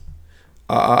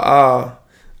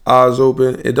Eyes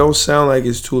open. It don't sound like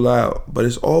it's too loud, but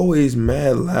it's always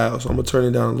mad loud. So I'm gonna turn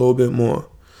it down a little bit more.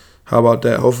 How about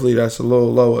that? Hopefully that's a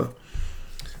little lower.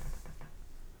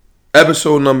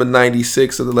 Episode number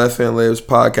 96 of the Left Hand Layups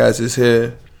podcast is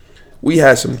here. We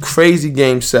had some crazy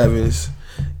Game 7s.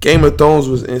 Game of Thrones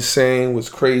was insane, was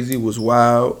crazy, was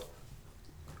wild,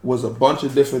 was a bunch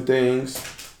of different things.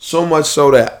 So much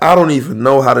so that I don't even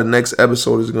know how the next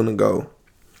episode is going to go.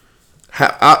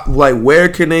 Where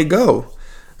can they go?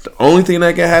 The only thing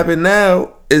that can happen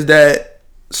now is that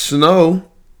Snow,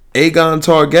 Aegon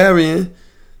Targaryen,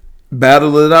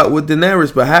 battle it out with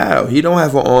Daenerys, but how? He don't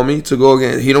have an army to go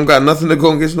against. He don't got nothing to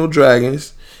go against no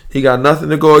dragons. He got nothing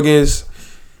to go against.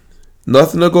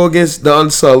 Nothing to go against the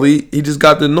Unsullied. He just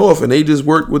got the North, and they just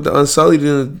worked with the Unsullied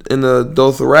in the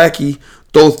Dothraki,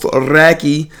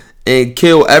 and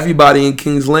kill everybody in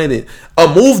King's Landing.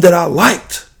 A move that I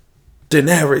liked.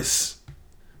 Daenerys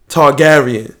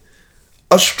Targaryen,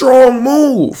 a strong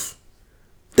move.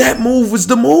 That move was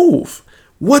the move.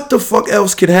 What the fuck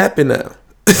else could happen now?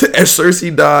 If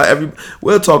Cersei died,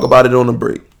 we'll talk about it on the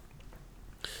break.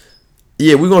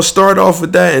 Yeah, we're going to start off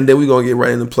with that, and then we're going to get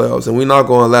right into playoffs, and we're not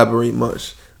going to elaborate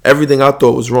much. Everything I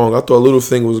thought was wrong. I thought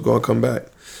Littlefinger was going to come back.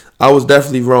 I was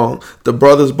definitely wrong. The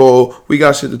Brothers Bowl, we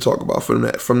got shit to talk about from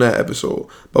that episode.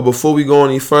 But before we go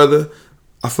any further,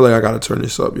 I feel like I got to turn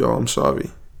this up, y'all. I'm sorry.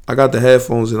 I got the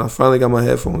headphones, and I finally got my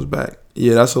headphones back.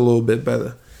 Yeah, that's a little bit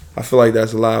better. I feel like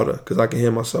that's louder because I can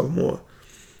hear myself more.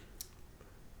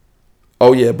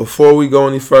 Oh, yeah, before we go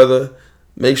any further,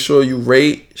 make sure you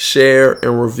rate, share,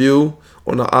 and review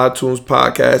on the iTunes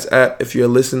podcast app if you're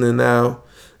listening now.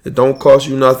 It don't cost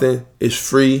you nothing. It's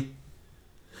free.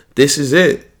 This is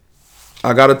it.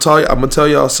 I got to tell you, I'm going to tell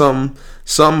y'all something.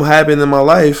 Something happened in my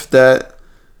life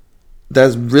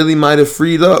that's really might have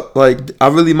freed up. Like, I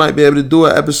really might be able to do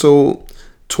an episode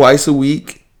twice a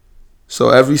week. So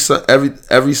every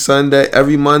Sunday,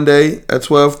 every Monday at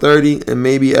 12:30, and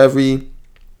maybe every...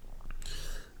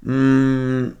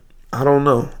 I don't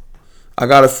know. I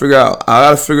gotta figure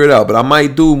it out. But I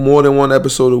might do more than one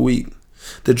episode a week.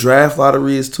 The draft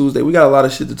lottery is Tuesday. We got a lot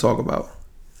of shit to talk about.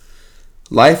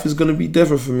 Life is gonna be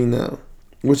different for me now,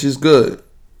 which is good.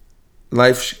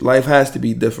 Life has to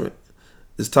be different.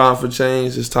 It's time for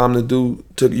change. It's time to do.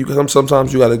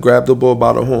 Sometimes you gotta grab the bull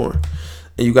by the horn,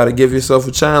 and you gotta give yourself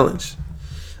a challenge.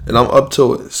 And I'm up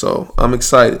to it, so I'm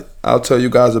excited. I'll tell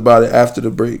you guys about it after the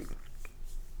break.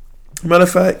 Matter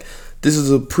of fact, this is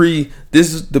the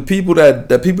people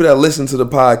that listen to the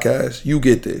podcast. You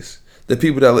get this. The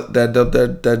people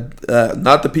that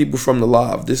not the people from the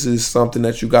live. This is something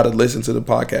that you got to listen to the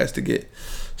podcast to get.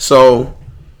 So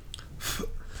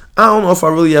I don't know if I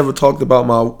really ever talked about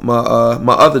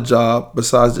my other job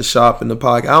besides the shop and the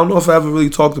podcast. I don't know if I ever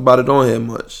really talked about it on here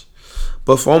much.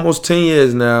 But for almost 10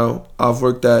 years now, I've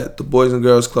worked at the Boys and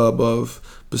Girls Club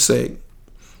of Passaic.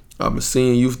 I'm a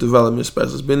senior youth development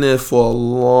specialist. Been there for a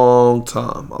long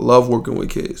time. I love working with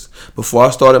kids. Before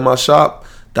I started my shop,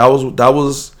 that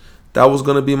was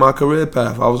gonna be my career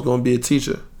path. I was gonna be a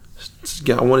teacher.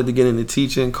 I wanted to get into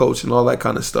teaching, coaching, all that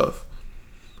kind of stuff.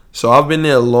 So I've been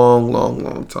there a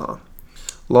long time.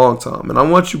 And I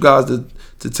want you guys to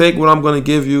take what I'm gonna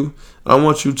give you. I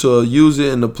want you to use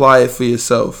it and apply it for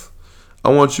yourself. I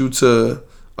want you to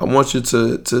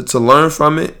learn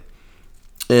from it.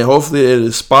 And hopefully it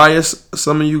inspires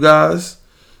some of you guys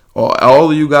or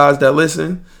all of you guys that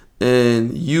listen,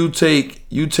 and you take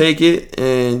it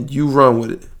and you run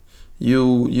with it.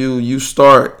 You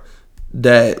start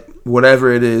that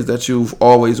whatever it is that you've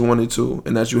always wanted to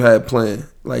and that you had planned.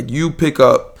 Like you pick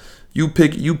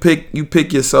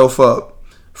yourself up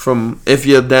from if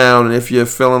you're down and if you're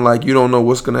feeling like you don't know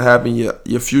what's gonna happen,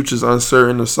 your future's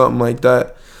uncertain or something like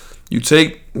that. You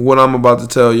take what I'm about to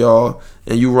tell y'all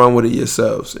and you run with it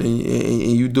yourselves, and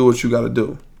you do what you got to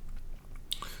do.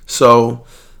 So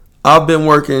I've been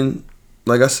working,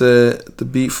 like I said, the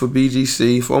beat for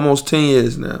BGC for almost 10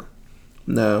 years now.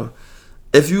 Now,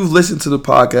 if you've listened to the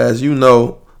podcast, you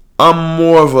know I'm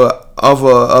more of a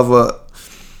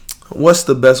what's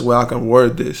the best way I can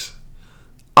word this?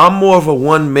 I'm more of a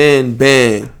one-man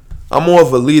band. I'm more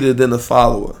of a leader than a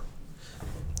follower.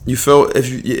 You feel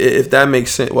if that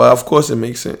makes sense? Well, of course it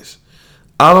makes sense.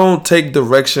 I don't take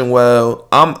direction well.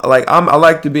 I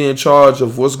like to be in charge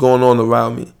of what's going on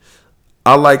around me.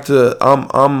 I like to.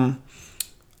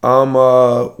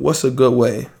 What's a good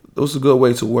way? What's a good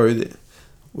way to word it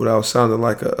without sounding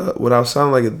like a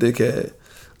dickhead?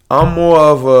 I'm more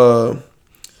of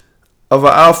an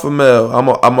alpha male.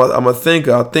 I'm a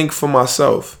thinker. I think for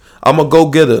myself. I'm a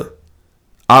go-getter.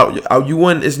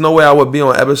 It's no way I would be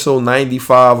on episode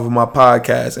 95 of my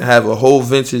podcast and have a whole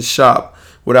vintage shop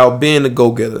without being a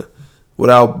go-getter,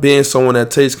 without being someone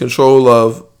that takes control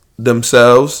of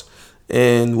themselves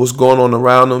and what's going on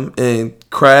around them and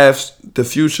crafts the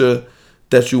future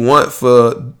that you want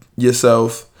for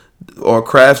yourself, or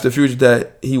crafts the future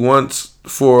that he wants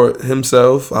for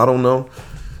himself. I don't know.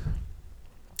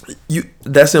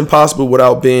 That's impossible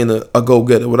without being a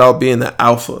go-getter, without being the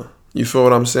alpha. You feel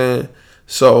what I'm saying?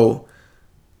 So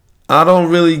I don't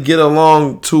really get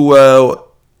along too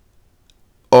well,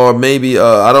 or maybe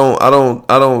I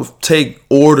don't take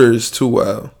orders too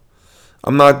well.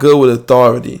 I'm not good with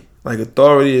authority. Like,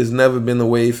 authority has never been the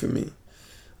way for me.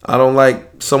 I don't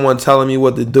like someone telling me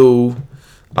what to do.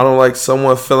 I don't like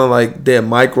someone feeling like they're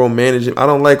micromanaging. I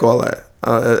don't like all that.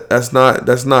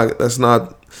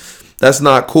 That's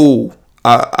not cool.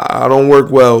 I don't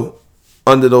work well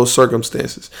under those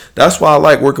circumstances. That's why I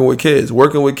like working with kids.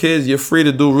 Working with kids, you're free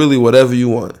to do really whatever you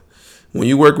want. When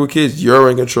you work with kids, you're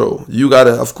in control.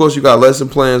 Of course, you got lesson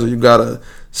plans, or you got a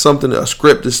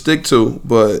script to stick to,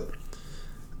 but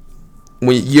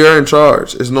when you're in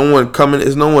charge, there's no one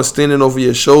standing over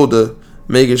your shoulder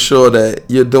making sure that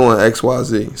you're doing X, Y,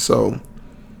 Z. So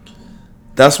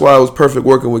that's why it was perfect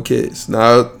working with kids.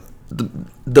 Now,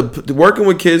 the working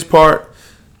with kids part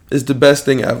is the best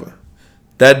thing ever.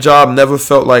 That job never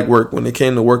felt like work when it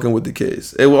came to working with the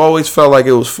kids. It always felt like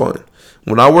it was fun.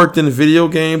 When I worked in video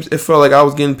games, it felt like I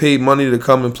was getting paid money to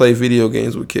come and play video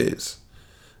games with kids.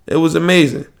 It was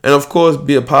amazing. And of course,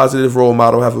 be a positive role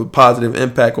model, have a positive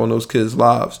impact on those kids'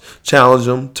 lives. Challenge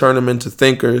them, turn them into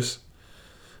thinkers.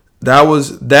 That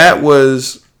was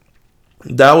the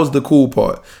cool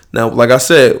part. Now, like I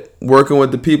said, working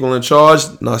with the people in charge,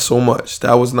 not so much.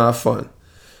 That was not fun.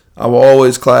 I will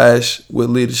always clash with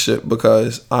leadership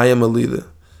because I am a leader.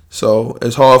 So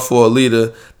it's hard for a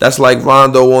leader. That's like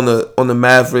Rondo on the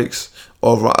Mavericks,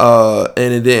 and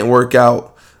it didn't work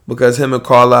out because him and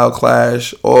Carlisle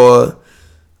clash. Or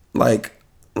I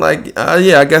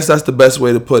guess that's the best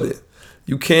way to put it.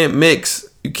 You can't mix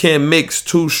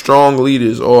two strong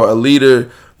leaders, or a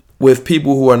leader with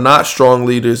people who are not strong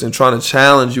leaders and trying to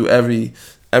challenge you every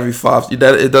 5.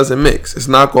 It doesn't mix. It's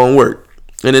not going to work.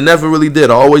 And it never really did.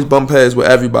 I always bump heads with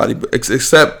everybody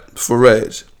except for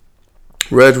Reg.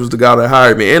 Reg was the guy that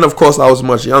hired me. And of course, I was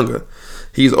much younger.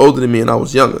 He's older than me and I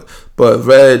was younger. But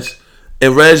Reg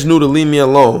knew to leave me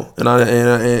alone. And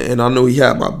I knew he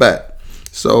had my back.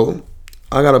 So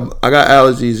I got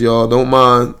allergies, y'all. Don't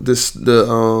mind this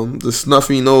the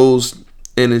snuffy nose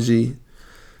energy.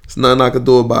 There's nothing I can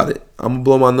do about it. I'm gonna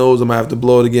blow my nose. I'm gonna have to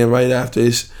blow it again right after.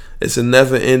 It's a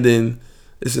never ending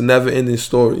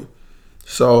story.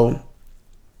 So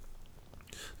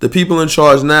the people in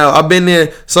charge now, I've been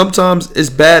there. Sometimes it's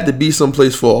bad to be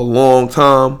someplace for a long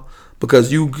time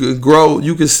because you could grow.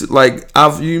 You could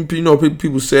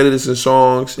people say this in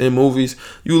songs, in movies.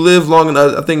 You live long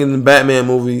enough. I think in the Batman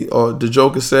movie, or the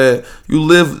Joker said, you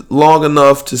live long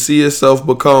enough to see yourself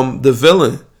become the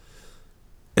villain.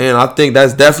 And I think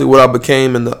that's definitely what I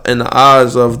became in the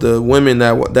eyes of the women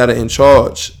that are in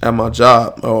charge at my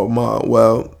job.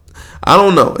 I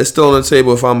don't know. It's still on the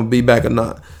table if I'm gonna be back or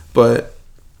not. But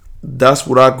that's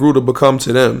what I grew to become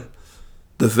to them,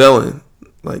 the villain.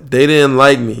 Like, they didn't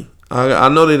like me. I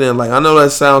know they didn't like. I know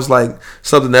that sounds like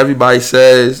something everybody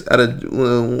says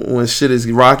when shit is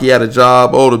rocky at a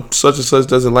job. Oh, the such and such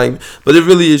doesn't like me, but it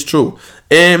really is true.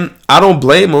 And I don't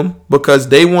blame them because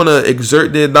they want to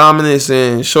exert their dominance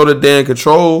and show that they're in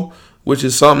control, which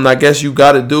is something I guess you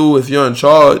got to do if you're in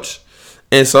charge.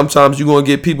 And sometimes you're gonna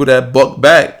get people that buck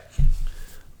back.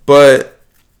 But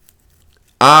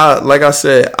I'm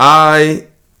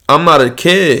not a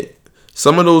kid.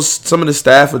 Some of the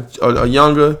staff are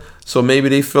younger, so maybe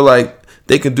they feel like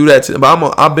they can do that to them.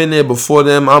 But I've been there before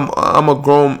them. I'm a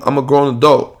grown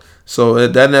adult, so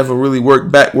that never really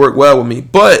worked well with me.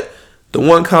 But the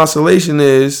one consolation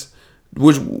is,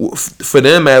 which for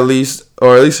them at least,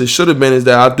 or at least it should have been, is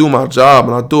that I do my job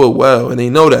and I do it well, and they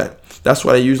know that. That's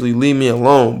why they usually leave me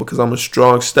alone, because I'm a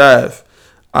strong staff.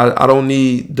 I don't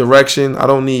need direction. I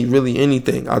don't need really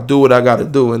anything. I do what I got to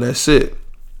do, and that's it.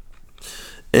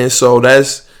 And so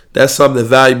that's something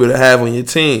valuable to have on your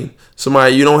team.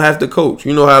 Somebody you don't have to coach.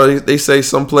 You know how they say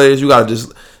some players you got to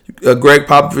just. Greg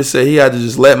Popovich said he had to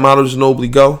just let Manu Ginobili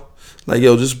go. Like,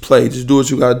 yo, just play. Just do what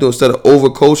you got to do instead of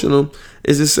over-coaching them.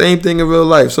 It's the same thing in real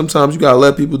life. Sometimes you got to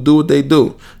let people do what they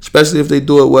do, especially if they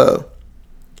do it well.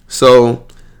 So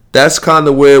that's kind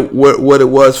of what it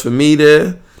was for me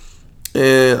there.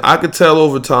 And I could tell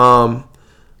over time,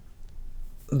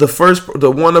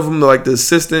 the one of them, like the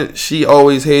assistant, she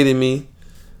always hated me,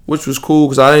 which was cool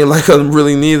because I didn't like her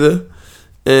really neither.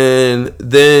 And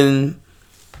then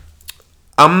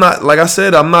I'm not, like I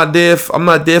said, I'm not there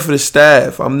for the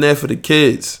staff. I'm there for the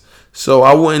kids. So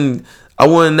I wouldn't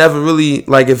never really,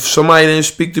 like, if somebody didn't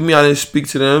speak to me, I didn't speak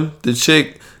to them. The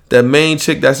chick, that main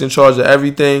chick that's in charge of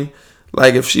everything,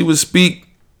 like, if she would speak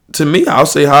to me, I'll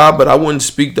say hi, but I wouldn't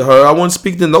speak to her. I wouldn't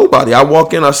speak to nobody. I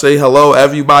walk in, I say hello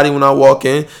everybody when I walk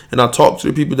in, and I talk to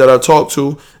the people that I talk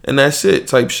to, and that's it,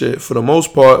 type shit for the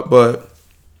most part. But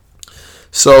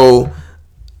so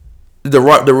the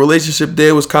relationship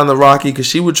there was kind of rocky because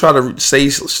she would try to say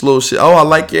slow shit. Oh, I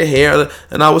like your hair,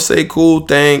 and I would say cool,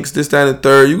 thanks, this, that, and the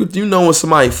third. You know when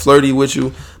somebody flirty with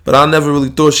you, but I never really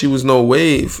thought she was no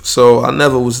wave, so I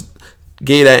never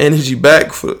gave that energy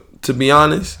back, to be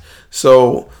honest.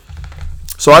 So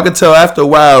I could tell after a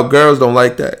while girls don't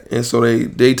like that, and so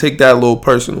they take that a little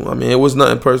personal. I mean, it was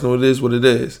nothing personal. It is what it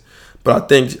is.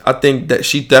 But I think that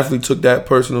she definitely took that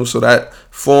personal. So that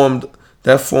formed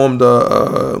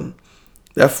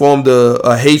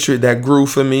a hatred that grew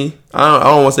for me. I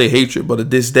don't want to say hatred, but a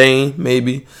disdain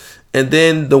maybe. And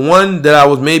then the one that I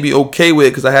was maybe okay with,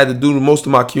 because I had to do most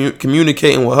of my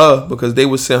communicating with her, because they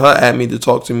would send her at me to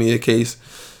talk to me in case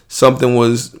something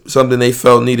they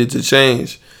felt needed to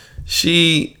change.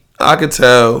 I could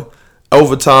tell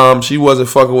over time she wasn't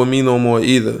fucking with me no more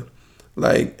either.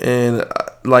 Like an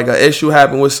issue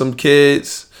happened with some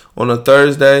kids on a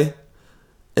Thursday,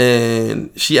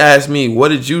 and she asked me, "What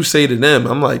did you say to them?"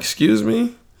 I'm like, "Excuse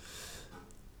me."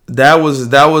 That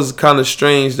was kind of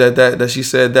strange that she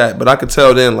said that, but I could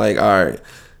tell then, like, all right,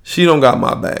 she don't got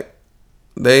my back.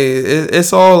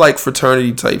 It's all like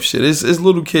fraternity type shit. It's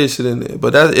little kid shit in there,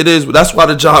 but that's why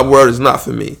the job world is not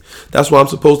for me. That's why I'm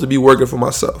supposed to be working for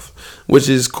myself, which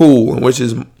is cool, and which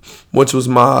was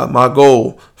my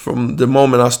goal from the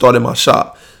moment I started my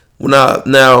shop.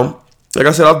 Now, like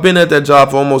I said, I've been at that job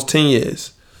for almost 10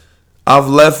 years. I've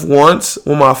left once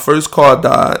when my first car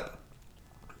died.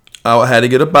 I had to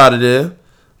get up out of there.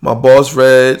 My boss,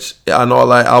 Reg, I know,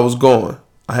 like, I was gone.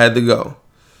 I had to go.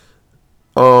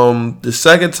 The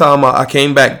second time I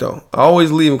came back, though. I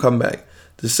always leave and come back.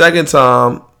 The second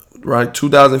time, right,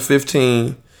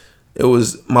 2015, it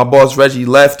was my boss Reggie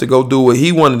left to go do what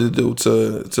he wanted to do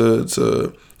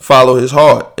to follow his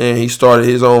heart, and he started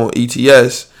his own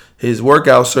ETS, his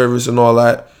workout service and all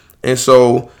that. And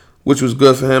so, which was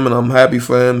good for him, and I'm happy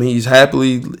for him. He's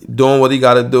happily doing what he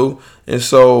got to do. And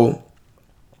so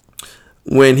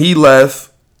when he left,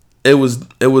 it was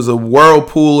a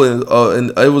whirlpool, and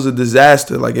it was a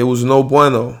disaster. Like, it was no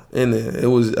bueno in there.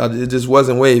 It just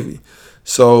wasn't wavy.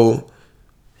 So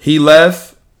he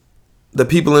left. The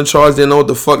people in charge didn't know what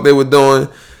the fuck they were doing,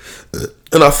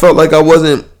 and I felt like I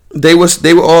wasn't. They were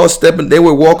all stepping. They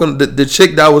were walking. The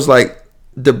chick that was like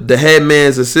the head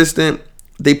man's assistant,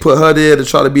 they put her there to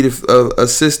try to be the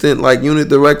assistant, like, unit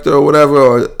director or whatever,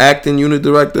 or acting unit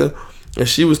director. And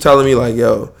she was telling me, like,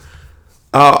 yo,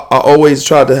 I always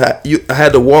tried to I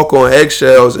had to walk on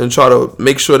eggshells and try to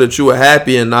make sure that you were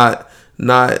happy and not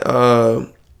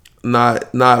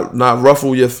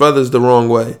ruffle your feathers the wrong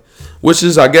way. Which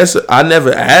is, I guess, I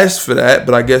never asked for that,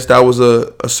 but I guess that was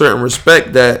a certain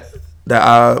respect that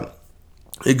I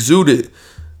exuded,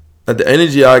 the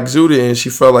energy I exuded, and she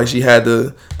felt like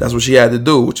that's what she had to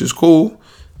do, which is cool.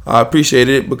 I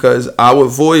appreciated it because I would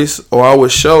voice or I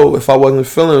would show if I wasn't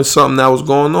feeling something that was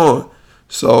going on.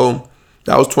 So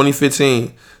that was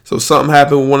 2015. So something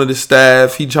happened with one of the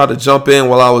staff. He tried to jump in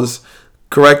while I was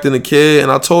correcting the kid,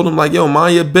 and I told him, like, yo,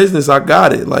 mind your business. I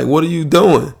got it. Like, what are you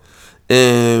doing?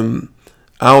 And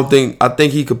I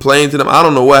think he complained to them. I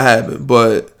don't know what happened,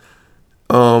 but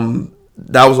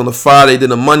that was on the Friday. Then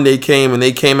the Monday came, and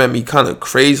they came at me kind of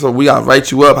crazy. So, we got to write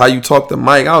you up how you talk to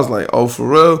Mike. I was like, oh, for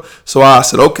real? So I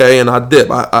said, okay, and I dip.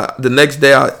 The next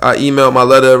day, I emailed my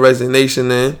letter of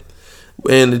resignation in.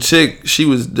 And the chick, she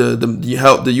was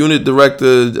the unit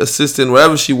director, assistant,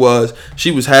 whatever she was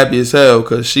happy as hell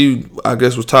because she, I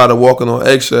guess, was tired of walking on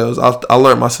eggshells. I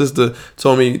learned, my sister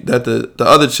told me that the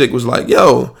other chick was like,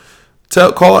 yo,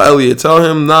 call Elliot, tell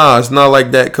him, nah, it's not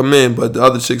like that, come in. But the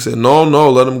other chick said, no,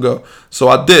 let him go. So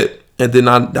I did. And then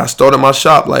I started my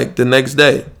shop like the next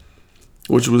day,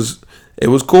 which was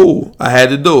cool. I had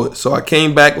to do it. So I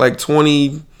came back like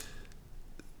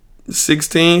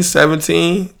 2016,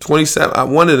 17,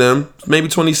 27. One of them, maybe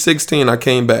 2016, I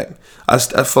came back. I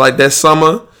feel like that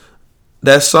summer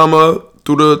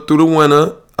through the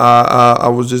winter, I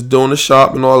was just doing the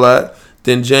shop and all that.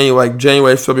 Then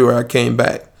January, February, I came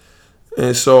back.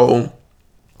 And so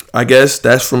I guess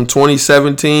that's from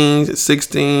 2017,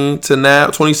 16 to now,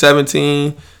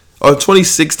 2017 or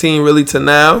 2016 really to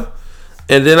now.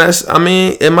 And then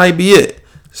it might be it.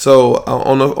 So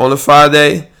on a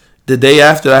Friday, the day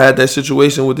after I had that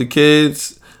situation with the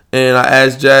kids, And I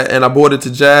asked Jazz, and I brought it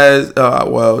to Jazz.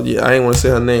 Well, yeah, I ain't want to say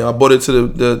her name. I brought it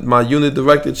to my unit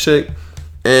director chick,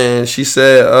 and she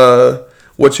said,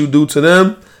 "What you do to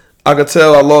them?" I could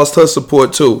tell I lost her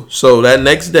support too. So that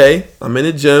next day, I'm in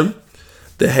the gym.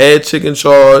 The head chick in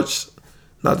charge,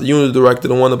 not the unit director,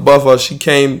 the one above her, she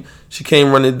came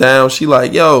running down. She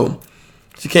like, yo.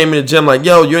 She came in the gym like,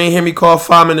 yo, you ain't hear me call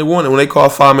 5-minute warning. When they call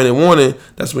 5-minute warning,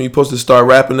 that's when you're supposed to start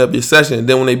wrapping up your session. And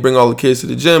then when they bring all the kids to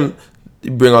the gym,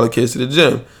 you bring all the kids to the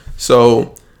gym.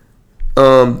 So,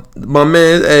 my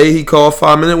man A, he called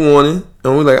 5-minute warning,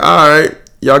 and we like, all right,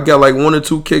 y'all got like 1 or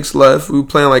 2 kicks left. We were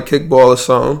playing like kickball or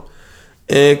something,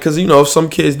 and because if some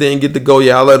kids didn't get to go,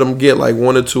 I let them get like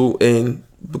 1 or 2, and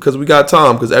because we got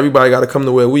time, because everybody got to come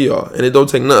to where we are, and it don't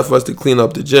take nothing for us to clean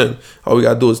up the gym. All we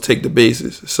got to do is take the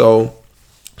bases. So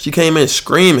she came in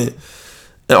screaming,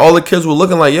 and all the kids were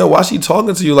looking like, yo, why she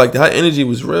talking to you like that? Her energy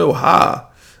was real high.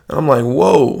 And I'm like,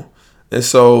 whoa. And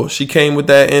so she came with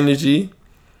that energy.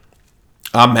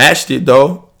 I matched it,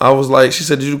 though. I was like, she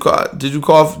said, did you call? Did you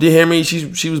hear me?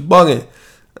 She was bugging.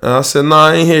 And I said,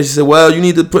 I ain't here. She said, well, you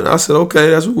need to put. I said,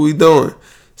 okay, that's what we doing.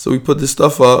 So we put this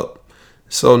stuff up.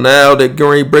 So now they're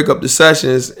going to break up the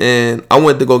sessions, and I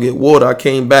went to go get water. I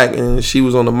came back, and she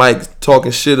was on the mic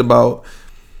talking shit about,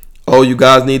 oh, you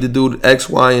guys need to do X,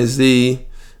 Y, and Z.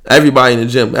 Everybody in the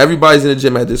gym. Everybody's in the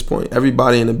gym at this point.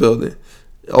 Everybody in the building.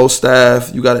 Oh,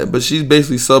 staff, you got it. But she's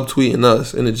basically subtweeting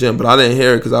us in the gym. But I didn't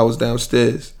hear it because I was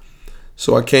downstairs.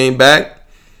 So I came back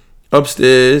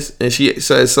upstairs, and she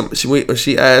said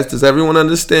she asked, does everyone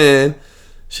understand?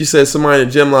 She said somebody in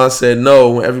the gym line said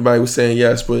no when everybody was saying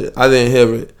yes, but I didn't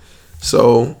hear it.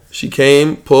 So she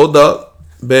came, pulled up,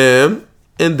 bam,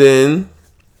 and then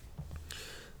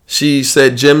she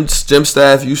said, gym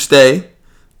staff, you stay.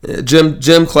 Gym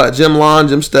line,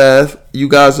 gym staff, you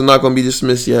guys are not going to be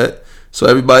dismissed yet. So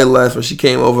everybody left, and she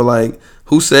came over like,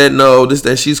 who said no? This,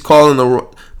 that. She's calling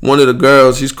one of the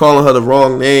girls, she's calling her the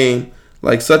wrong name,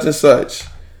 like such and such.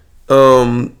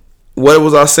 What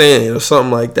was I saying? Or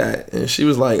something like that. And she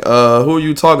was like, who are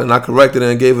you talking? And I corrected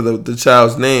her and gave her the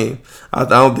child's name. I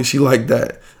don't think she liked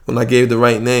that when I gave the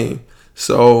right name.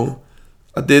 So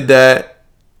I did that.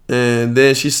 And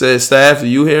then she said, staff, do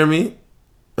you hear me?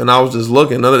 And I was just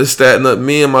looking. None of the staff,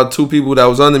 me and my 2 people that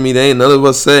was under me, none of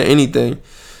us said anything.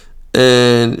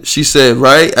 And she said,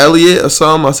 right, Elliot or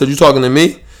something? I said, you talking to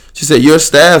me? She said, you're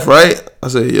staff, right? I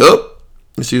said, yup.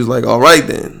 And she was like, all right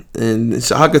then. And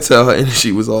I could tell her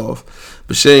energy was off.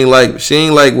 But she ain't like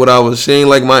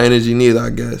my energy neither, I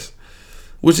guess.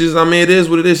 Which is, it is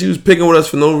what it is. She was picking with us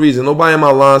for no reason. Nobody in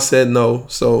my line said no.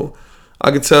 So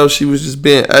I could tell she was just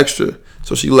being extra.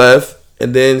 So she left.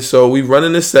 And then, so we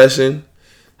running this session,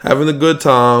 having a good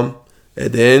time.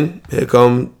 And then here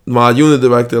come my unit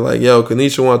director like, yo,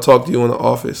 Kanisha want to talk to you in the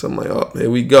office. I'm like, oh, here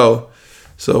we go.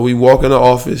 So we walk in the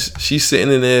office. She's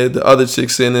sitting in there. The other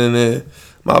chick's sitting in there.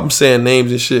 I'm saying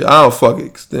names and shit. I don't fuck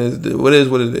it. What is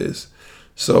what it is.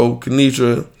 So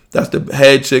Kanisha, that's the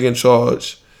head chick in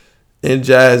charge, and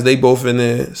Jazz, they both in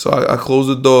there. So I close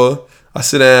the door. I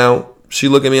sit down. She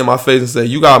look at me in my face and say,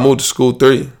 you got to move to school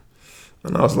 3.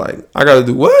 And I was like, I got to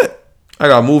do what? I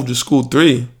got to move to school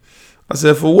 3. I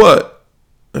said, for what?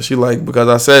 And she like, because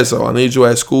I said so. I need you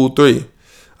at school 3.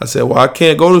 I said, well, I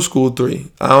can't go to school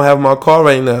 3. I don't have my car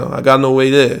right now. I got no way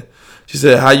there. She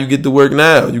said, how you get to work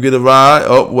now? You get a ride?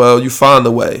 Oh, well, you find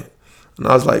a way. And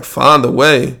I was like, find a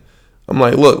way? I'm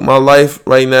like, look, my life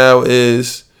right now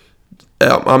is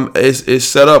it's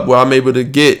set up where I'm able to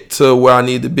get to where I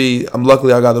need to be.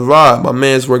 Luckily, I got a ride. My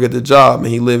man's work at the job, and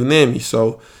he live near me.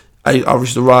 So I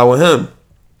reached the ride with him.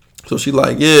 So she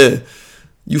like, yeah,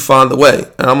 you find a way.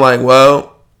 And I'm like,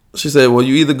 well, she said, well,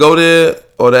 you either go there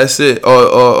or that's it,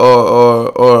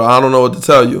 or I don't know what to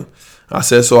tell you. I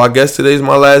said, so I guess today's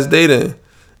my last day then.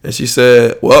 And she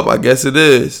said, well, I guess it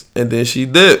is. And then she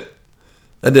dipped.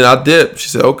 And then I dipped. She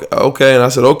said, okay. And I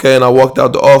said, okay. And I walked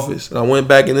out the office. And I went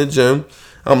back in the gym.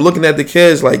 I'm looking at the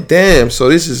kids like, damn, so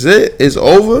this is it? It's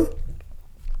over?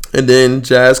 And then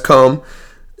Jazz come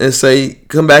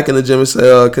back in the gym and say,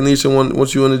 Kanisha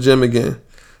wants you in the gym again.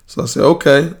 So I said,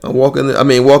 okay. I walk in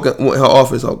her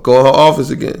office. I'll go in her office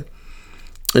again.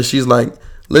 And she's like,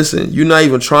 listen, you're not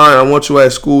even trying. I want you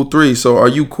at school 3. So are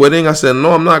you quitting? I said,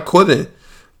 no, I'm not quitting.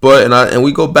 But and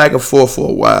we go back and forth for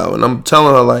a while. And I'm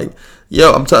telling her like,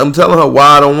 yo, I'm telling her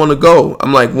why I don't want to go.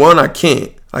 I'm like, one, I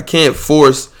can't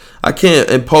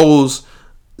impose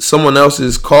someone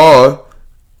else's car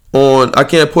on. I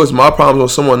can't push my problems on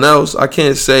someone else. I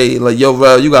can't say like, yo,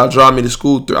 Val, you gotta drive me to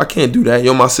school 3. I can't do that.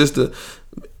 Yo, my sister,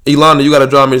 Ilana, you gotta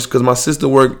drive me because my sister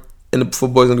worked for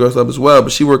Boys and Girls Club as well,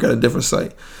 but she worked at a different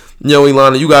site. Yo,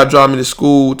 Ilana, you gotta drive me to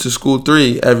school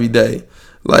 3 every day.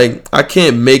 Like, I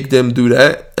can't make them do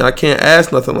that, and I can't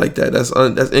ask nothing like that.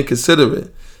 That's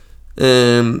inconsiderate.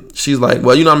 And she's like,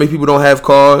 well, you know how many people don't have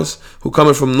cars who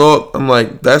coming from North? I'm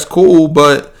like, that's cool,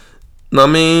 but I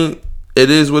mean, it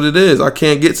is what it is. I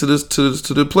can't get to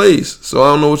the place, so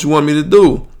I don't know what you want me to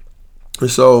do.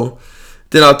 And so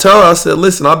then I tell her, I said,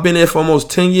 listen, I've been there for almost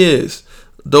 10 years.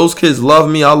 Those kids love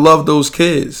me. I love those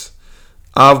kids.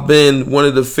 I've been one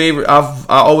of the favorite. I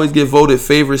always get voted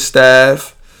favorite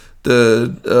staff.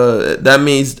 That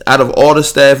means out of all the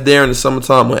staff there in the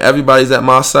summertime, when everybody's at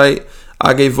my site,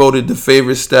 I get voted the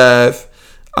favorite staff.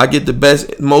 I get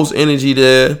the most energy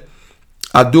there.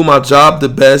 I do my job the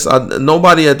best.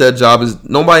 Nobody in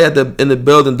the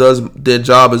building does their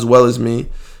job as well as me.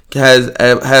 Has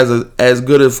as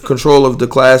good of control of the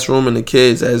classroom and the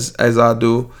kids as I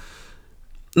do.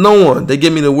 No one. They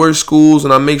give me the worst schools,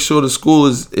 and I make sure the school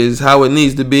is how it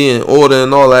needs to be, in order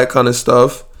and all that kind of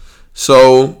stuff.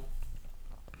 So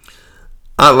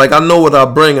I know what I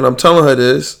bring, and I'm telling her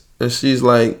this, and she's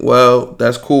like, well,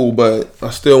 that's cool, but I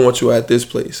still want you at this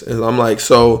place. And I'm like,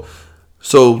 so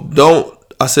don't.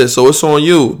 I said, so it's on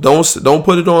you. Don't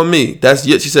put it on me.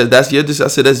 She said, that's your decision. I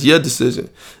said, that's your decision.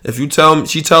 If you tell me,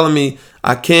 she telling me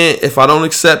I can't, if I don't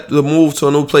accept the move to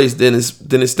a new place, then it's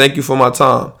thank you for my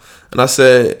time. And I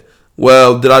said,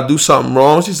 well, did I do something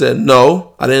wrong? She said,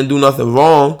 no, I didn't do nothing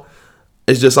wrong.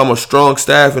 It's just I'm a strong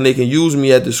staff, and they can use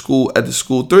me at the school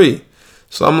 3.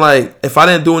 So I'm like, if I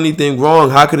didn't do anything wrong,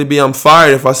 how could it be I'm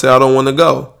fired if I say I don't want to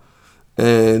go?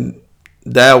 And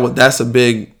that was a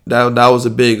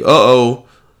big uh-oh.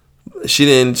 She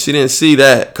didn't see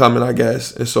that coming, I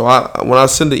guess. And so when I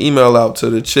send the email out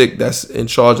to the chick that's in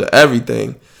charge of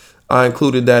everything, I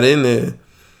included that in there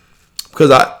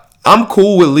because I'm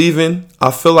cool with leaving. I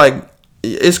feel like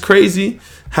it's crazy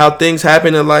how things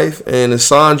happen in life and the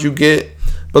signs you get.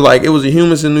 But like, it was a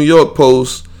Humans in New York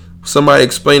post. Somebody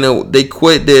explained that they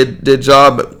quit their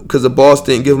job because the boss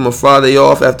didn't give them a Friday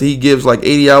off after he gives like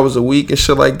 80 hours a week and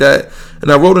shit like that.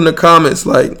 And I wrote in the comments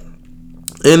like,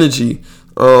 energy.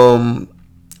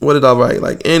 What did I write?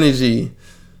 Like, energy.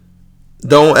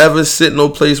 Don't ever sit no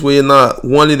place where you're not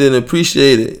wanted and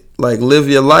appreciated. Like, live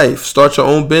your life. Start your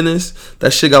own business.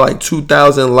 That shit got like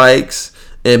 2,000 likes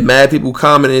and mad people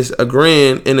commenting,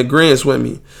 agreeing with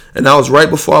me. And that was right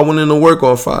before I went into work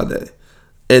on Friday.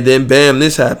 And then bam,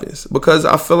 this happens because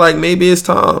I feel like maybe it's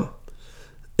time.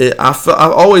 I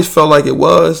always felt like it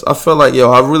was. I felt like,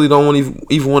 I really don't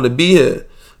even want to be here.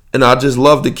 And I just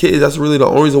love the kids. That's really the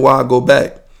only reason why I go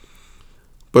back.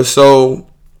 But so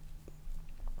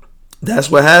that's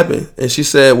what happened. And she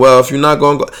said, well, if you're not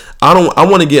going to go, I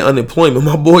want to get unemployment.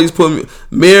 My boys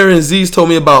Mir and Z's told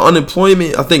me about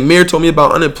unemployment. I think Mir told me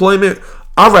about unemployment.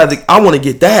 I want to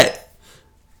get that.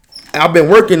 I've been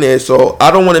working there, so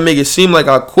I don't want to make it seem like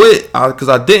I quit because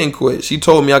I didn't quit. She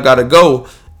told me I got to go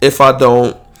if I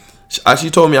don't. She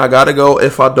told me I got to go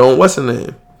if I don't, what's her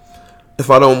name? If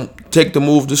I don't take the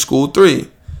move to school 3.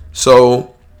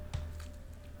 So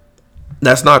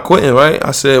that's not quitting, right?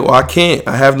 I said, well, I can't.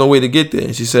 I have no way to get there.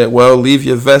 And she said, well, leave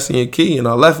your vest and your key. And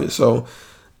I left it. So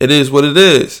it is what it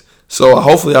is. So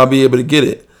hopefully I'll be able to get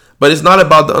it. But it's not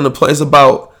about the unemployment. It's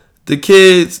about the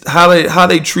kids, how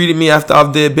they treated me after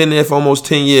I've been there for almost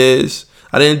 10 years.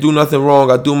 I didn't do nothing wrong.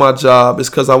 I do my job. It's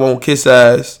because I won't kiss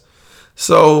ass.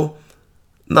 So,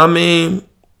 I mean,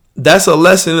 that's a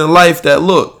lesson in life that,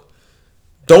 look,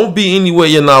 don't be anywhere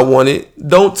you're not wanted.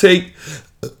 Don't take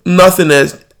nothing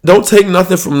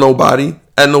from nobody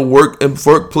at no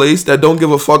workplace that don't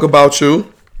give a fuck about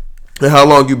you and how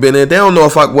long you've been there. They don't know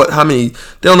they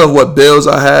don't know what bills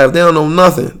I have. They don't know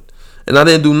nothing. And I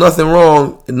didn't do nothing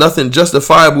wrong, nothing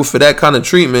justifiable for that kind of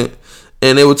treatment.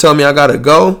 And they would tell me I gotta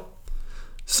go.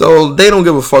 So they don't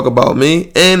give a fuck about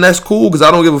me. And that's cool because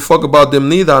I don't give a fuck about them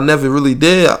neither. I never really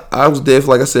did. I was there,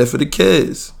 like I said, for the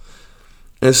kids.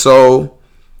 And so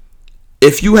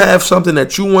if you have something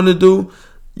that you want to do,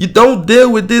 you don't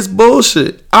deal with this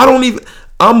bullshit.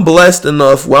 I'm blessed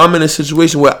enough where I'm in a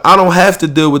situation where I don't have to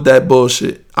deal with that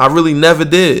bullshit. I really never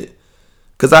did.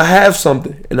 Because I have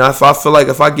something. And if I feel like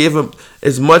if I give him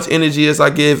as much energy as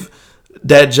I give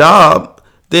that job,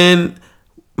 then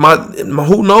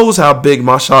who knows how big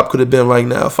my shop could have been right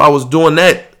now if I was doing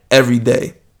that every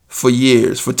day for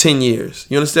 10 years.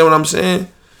 You understand what I'm saying?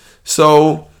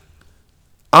 So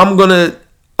I'm gonna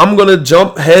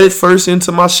jump head first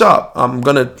into my shop.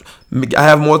 I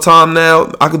have more time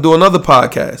now. I could do another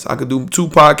podcast. I could do 2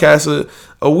 podcasts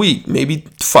a week. Maybe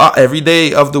 5 every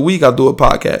day of the week I'll do a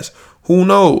podcast. Who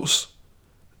knows?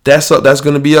 That's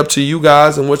going to be up to you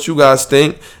guys and what you guys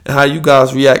think and how you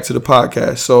guys react to the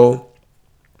podcast. So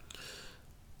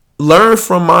learn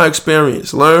from my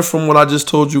experience. Learn from what I just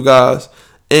told you guys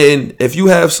And if you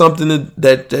have something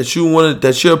that you want,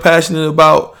 that you're passionate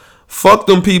about, fuck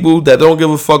them people that don't give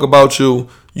a fuck about you.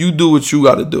 You do what you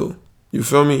got to do. You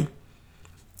feel me?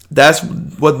 That's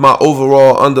what my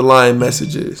overall underlying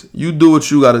message is. You do what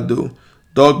you got to do.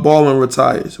 Doug Baldwin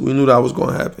retires. We knew that was going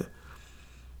to happen.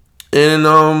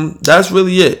 And that's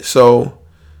really it. So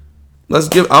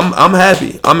I'm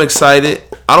happy. I'm excited.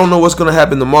 I don't know what's going to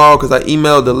happen tomorrow because I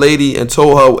emailed the lady and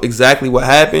told her exactly what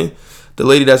happened. The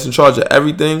lady that's in charge of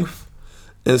everything.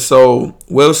 And so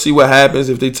we'll see what happens.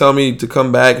 If they tell me to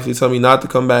come back, if they tell me not to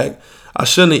come back, I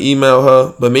shouldn't have emailed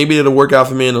her, but maybe it'll work out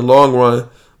for me in the long run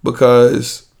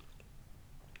because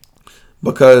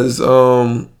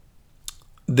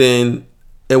then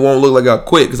it won't look like I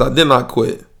quit, because I did not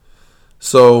quit.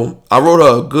 So I wrote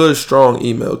her a good, strong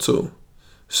email too.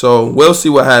 So we'll see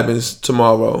what happens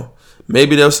tomorrow.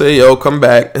 Maybe they'll say, yo, come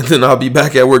back, and then I'll be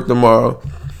back at work tomorrow.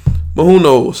 But who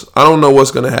knows? I don't know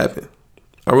what's going to happen.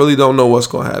 I really don't know what's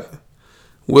going to happen.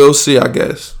 We'll see, I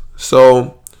guess.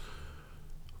 So,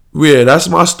 yeah, that's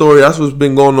my story. That's what's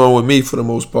been going on with me for the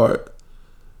most part.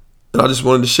 And I just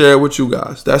wanted to share it with you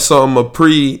guys. That's something a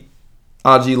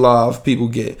pre-IG Live people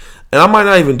get. And I might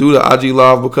not even do the IG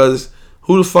Live because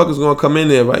who the fuck is going to come in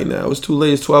there right now? It's too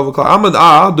late. It's 12 o'clock.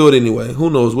 I'll do it anyway. Who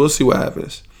knows? We'll see what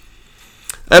happens.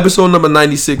 Episode number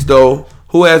 96, though.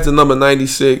 Who has the number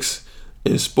 96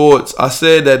 in sports? I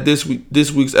said that this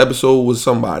week's episode was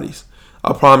somebody's.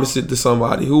 I promised it to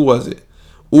somebody. Who was it?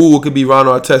 Ooh, it could be Ron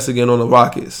Artest again on the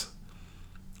Rockets.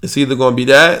 It's either going to be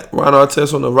that, Ron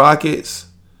Artest on the Rockets.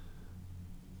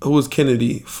 Who is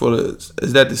Kennedy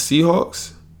is that the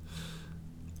Seahawks?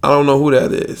 I don't know who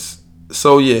that is.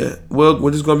 So, yeah,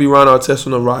 we're just going to be Ron Artest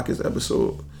on the Rockets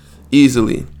episode.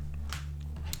 Easily.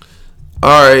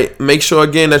 All right. Make sure,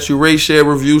 again, that you rate, share,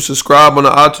 review, subscribe on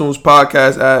the iTunes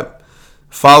podcast app.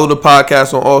 Follow the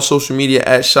podcast on all social media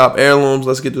at Shop Heirlooms.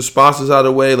 Let's get the sponsors out of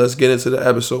the way. Let's get into the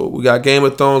episode. We got Game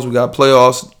of Thrones. We got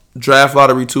playoffs. Draft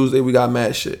Lottery Tuesday. We got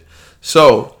mad shit.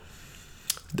 So,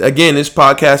 again, this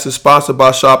podcast is sponsored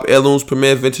by Shop Heirlooms,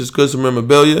 Premier Vintage Goods and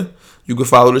Memorabilia. You can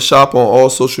follow the shop on all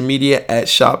social media at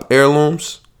Shop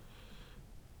Heirlooms.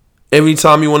 Every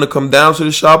time you want to come down to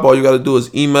the shop, all you got to do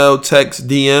is email, text,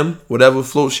 DM, whatever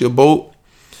floats your boat.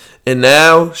 And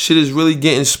now, shit is really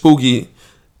getting spooky.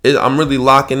 I'm really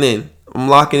locking in. I'm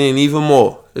locking in even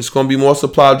more. It's going to be more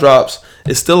supply drops.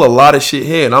 It's still a lot of shit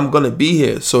here, and I'm going to be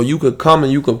here. So you could come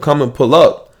and pull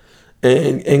up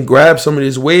and grab some of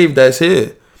this wave that's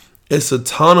here. It's a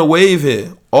ton of wave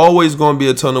here. Always going to be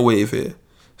a ton of wave here.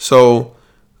 So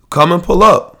come and pull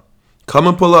up. Come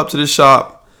and pull up to the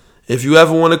shop. If you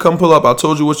ever want to come pull up, I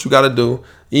told you what you got to do.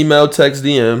 Email, text,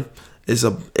 DM. It's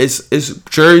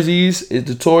jerseys, it's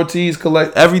the tour tees,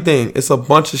 collect everything. It's a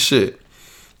bunch of shit.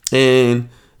 And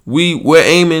we're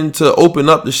aiming to open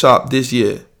up the shop this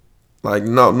year. Like,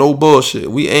 no bullshit.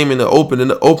 We aiming to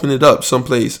open it up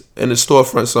someplace in the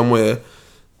storefront somewhere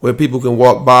where people can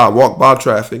walk by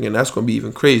traffic, and that's going to be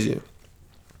even crazier.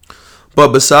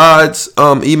 But besides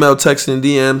email, text, and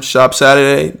DM, Shop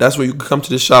Saturday, that's where you can come to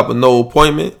the shop with no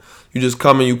appointment. You just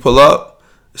come and you pull up.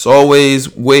 It's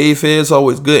always wave here. It's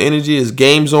always good energy. It's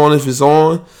games on if it's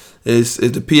on. It's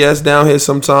the PS down here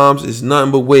sometimes. It's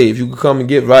nothing but wave. You can come and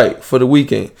get right for the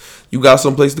weekend. You got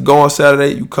someplace to go on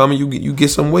Saturday. You come and you get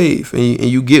some wave. And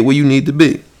you get where you need to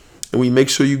be. And we make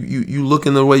sure you look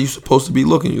in the way you're supposed to be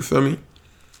looking. You feel me?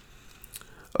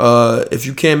 If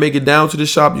you can't make it down to the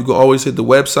shop, you can always hit the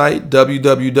website,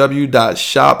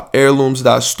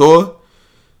 www.shopheirlooms.store.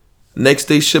 Next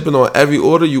day shipping on every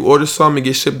order. You order something and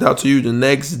get shipped out to you the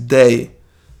next day.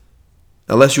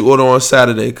 Unless you order on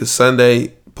Saturday, because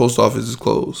Sunday, post office is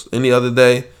closed. Any other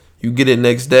day, you get it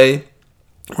next day.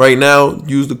 Right now,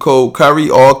 use the code Curry,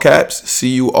 all caps,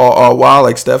 CURRY,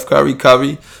 like Steph Curry,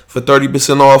 for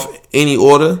 30% off any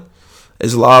order.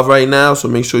 It's live right now, so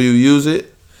make sure you use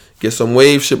it. Get some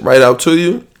wave shipped right out to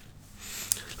you.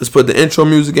 Let's put the intro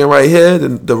music in right here,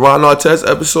 the Ron Artest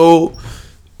episode,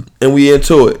 and we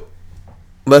into it.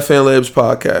 Left Hand Labs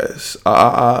podcast.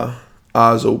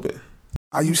 Eyes open.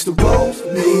 I used to roll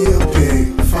me a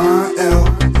big fine L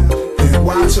and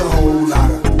watch a whole lot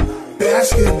of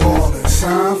basketball and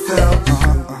Seinfeld.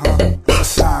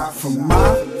 Aside from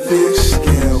my fish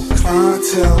scale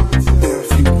clientele, there are a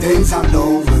few things I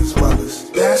know as well as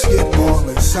basketball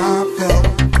and Seinfeld.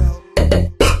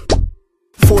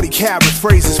 40 carats,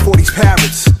 phrases, 40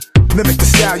 parrots. Mimic the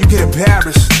style, you get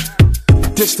embarrassed.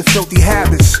 Ditch the filthy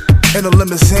habits. In a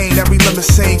limousine, every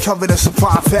limousine covered in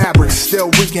supply fabrics. Still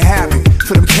wreaking havoc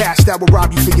for them cash that will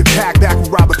rob you for your pack. Back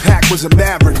when Robert Pack was a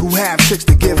maverick who had chicks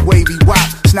to give wavy wop.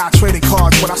 It's not trading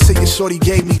cards when I say your shorty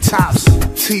gave me tops.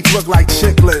 Teeth look like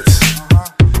chiclets.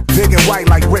 big and white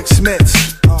like Rick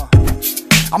Smith's.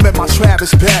 I'm at my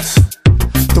Travis best.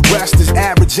 The rest is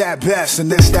average at best,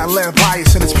 and this that land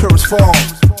bias in its purest form.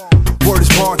 Word is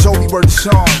Bon Jovi, word is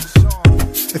Sean.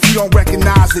 If you don't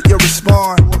recognize it, you'll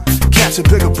respond. Catch a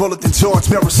bigger bullet than George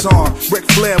Marathon. Ric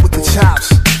Flair with the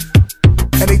chops,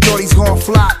 and they thought he's gonna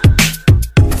flop.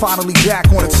 Finally back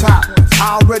on the top.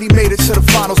 I already made it to the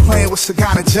finals playing with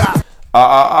Sagana Job.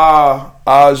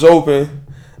 Eyes open.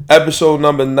 Episode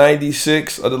number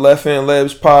 96 of the Left Hand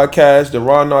Labs podcast, the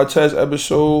Ron Artest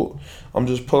episode. I'm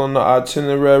just pulling the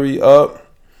itinerary up.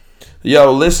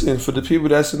 Yo, listen, for the people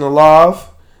that's in the live,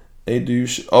 they do,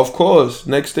 of course,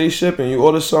 next day shipping. You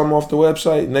order something off the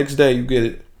website, next day you get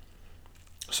it.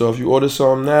 So if you order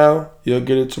something now, you'll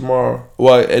get it tomorrow.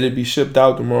 Well, it'll be shipped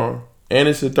out tomorrow. And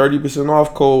it's a 30%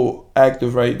 off code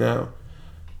active right now.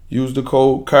 Use the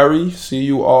code CURRY,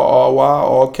 CURRY,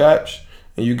 all caps,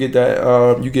 and you get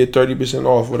that. You get 30%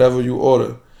 off whatever you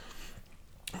order.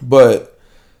 But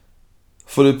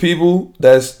for the people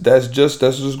that's just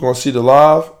gonna see the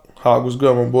live, how it was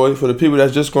good, my boy. For the people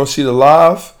that's just gonna see the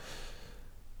live,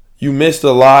 you missed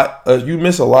a lot. You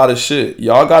miss a lot of shit.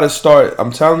 Y'all gotta start.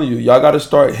 I'm telling you, y'all gotta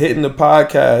start hitting the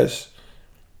podcast.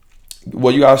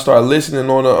 Well, you gotta start listening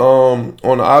on the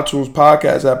iTunes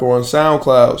podcast app or on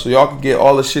SoundCloud, so y'all can get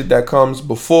all the shit that comes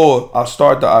before I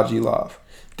start the IG live.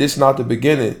 This is not the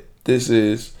beginning. This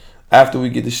is after we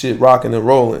get the shit rocking and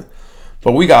rolling.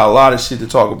 But we got a lot of shit to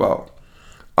talk about.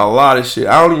 A lot of shit.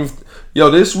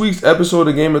 This week's episode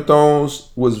of Game of Thrones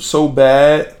was so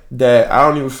bad that I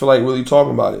don't even feel like really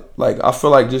talking about it. Like, I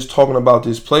feel like just talking about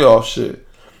this playoff shit.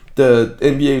 The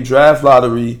NBA draft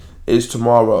lottery is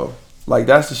tomorrow. Like,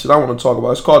 that's the shit I want to talk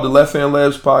about. It's called the Left Hand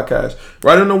Labs podcast.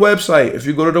 Right on the website. If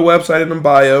you go to the website in the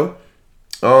bio,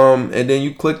 and then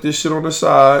you click this shit on the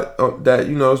side that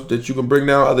you can bring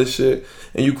down other shit,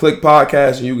 and you click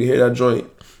podcast and you can hear that joint.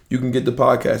 You can get the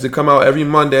podcast. It come out every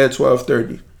Monday at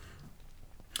 12:30.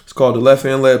 It's called the Left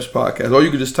Hand Labs podcast. Or you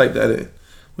can just type that in,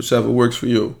 whichever works for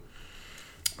you.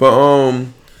 But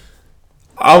I'm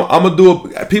gonna do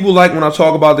it. People like when I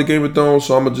talk about the Game of Thrones,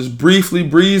 so I'm gonna just briefly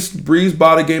breeze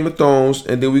by the Game of Thrones,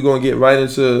 and then we're gonna get right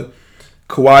into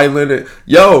Kawhi Leonard.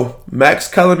 Yo, Max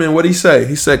Kellerman, what'd he say?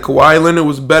 He said Kawhi Leonard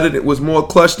was more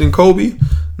clutch than Kobe.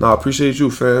 Nah, I appreciate you,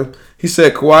 fam. He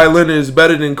said Kawhi Leonard is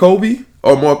better than Kobe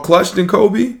or more clutch than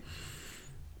Kobe.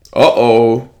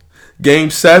 Game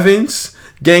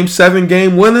 7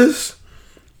 game winners.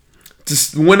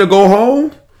 Just win to go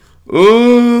home.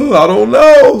 I don't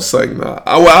know. It's like, nah.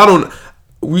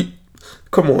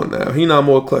 Come on now. He not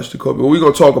more clutch than Kobe. But we're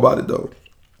going to talk about it, though.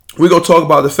 We're going to talk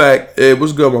about the fact, it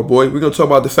was good, my boy. We're going to talk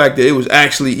about the fact that it was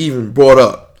actually even brought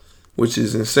up, which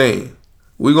is insane.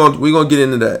 We're going to get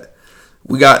into that.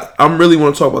 I really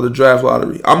want to talk about the draft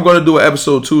lottery. I'm going to do an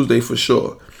episode Tuesday for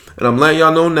sure. And I'm letting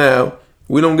y'all know now,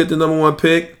 we don't get the number 1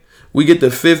 pick. We get the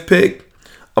 5th pick.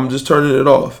 I'm just turning it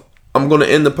off. I'm going to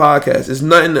end the podcast. It's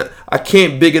nothing. I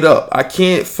can't big it up. I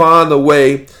can't find a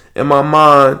way in my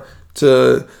mind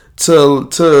to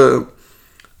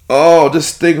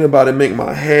just thinking about it make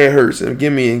my hair hurts and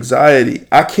give me anxiety.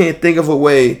 I can't think of a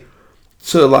way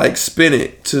to like spin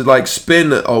it,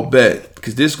 bet.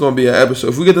 Because this is going to be an episode.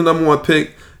 If we get the number 1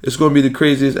 pick, it's going to be the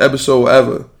craziest episode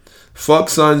ever. Fuck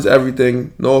Suns,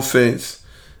 everything. No offense.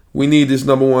 We need this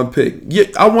number 1 pick. Yeah,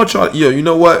 I want y'all. Yo, you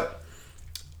know what?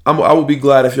 I would be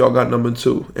glad if y'all got number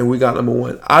 2 and we got number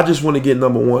 1. I just want to get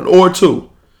number 1 or 2.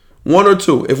 1 or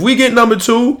 2. If we get number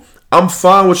 2, I'm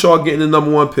fine with y'all getting the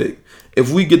number 1 pick. If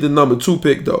we get the number 2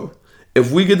 pick, though.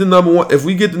 If we get the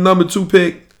number 2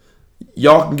 pick,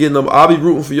 y'all can get number. I'll be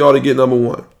rooting for y'all to get number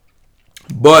 1.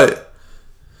 But,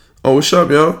 what's up,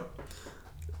 y'all?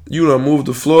 You done moved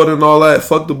to Florida and all that.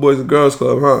 Fuck the Boys and Girls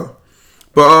Club, huh?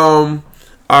 But, all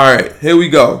right, here we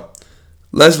go.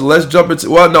 Let's jump into.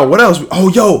 Well, no, what else? Oh,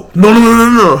 yo, no.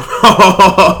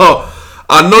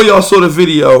 I know y'all saw the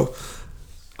video.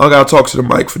 I gotta talk to the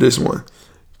mic for this one.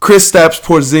 Kristaps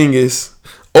Porzingis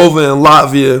over in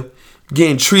Latvia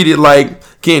getting treated like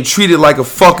a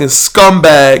fucking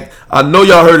scumbag. I know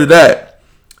y'all heard of that.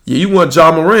 Yeah, you want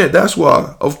Ja Morant? That's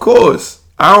why. Of course,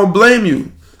 I don't blame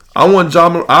you. I want Ja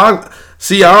Morant. I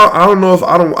don't know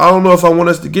if I want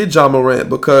us to get Ja Morant,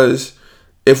 because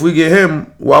if we get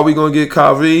him, why we gonna get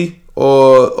Kyrie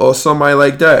or somebody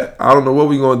like that? I don't know what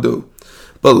we gonna do.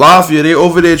 But Latvia, they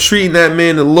over there treating that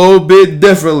man a little bit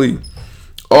differently.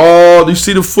 Oh, you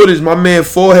see the footage? My man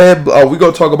forehead. Oh, we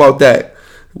gonna talk about that.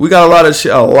 We got a lot of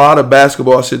shit, a lot of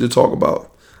basketball shit to talk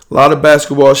about. A lot of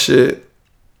basketball shit.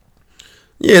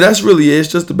 Yeah, that's really it.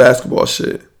 It's just the basketball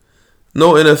shit.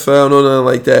 No NFL, no nothing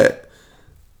like that.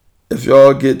 If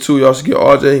y'all get 2, y'all should get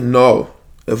RJ. No.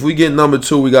 If we get number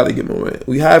 2, we got to get Morant.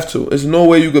 We have to. There's no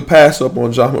way you could pass up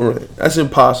on Ja Morant. That's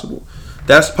impossible.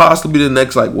 That's possibly the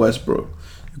next like Westbrook.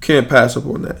 You can't pass up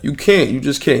on that. You can't. You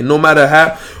just can't. No matter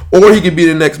how. Or he could be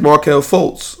the next Markelle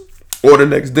Fultz or the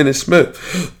next Dennis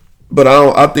Smith. But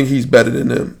I think he's better than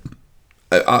them.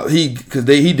 He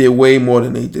did way more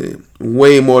than they did.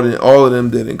 Way more than all of them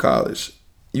did in college.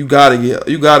 You gotta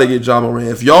get Ja Morant.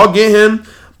 If y'all get him,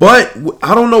 but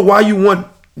I don't know why you want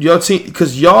your team,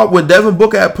 because y'all with Devin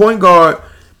Booker at point guard,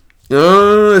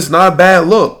 it's not a bad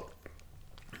look.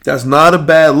 That's not a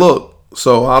bad look.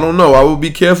 So I don't know. I would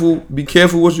be careful. Be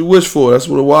careful what you wish for. That's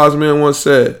what a wise man once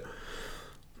said.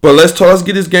 But let's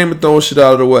get this Game of Thrones shit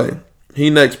out of the way. He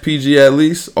next, PG at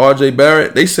least. RJ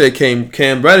Barrett. They said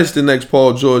Cam Reddish the next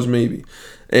Paul George maybe.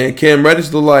 And Cam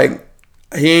Reddish looked like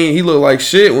he looked like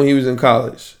shit when he was in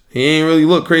college. He ain't really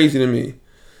look crazy to me.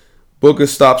 Booker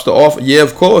stops the offer. Yeah,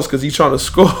 of course, because he's trying to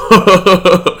score.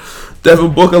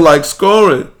 Devin Booker likes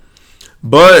scoring.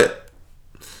 But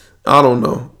I don't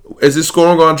know. Is this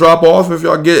scoring going to drop off if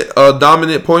y'all get a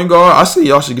dominant point guard? I see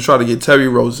y'all should try to get Terry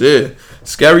Rozier.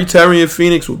 Scary Terry in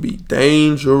Phoenix would be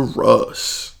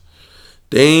dangerous.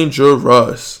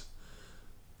 Dangerous.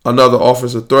 Another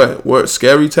offensive threat. Where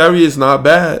Scary Terry is not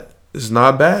bad. It's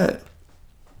not bad.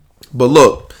 But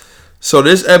look, so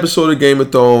this episode of Game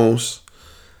of Thrones,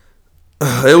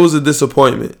 it was a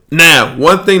disappointment. Now,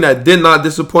 one thing that did not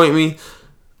disappoint me,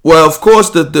 well, of course,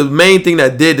 the main thing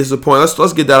that did disappoint,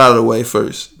 let's get that out of the way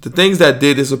first. The things that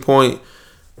did disappoint,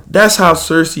 that's how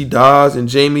Cersei dies,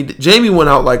 and Jaime went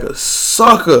out like a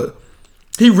sucker.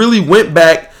 He really went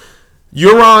back.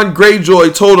 Euron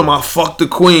Greyjoy told him, I fucked the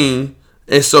queen,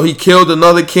 and so he killed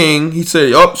another king. He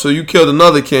said, so you killed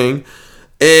another king.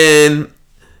 And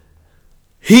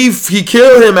he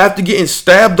killed him after getting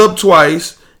stabbed up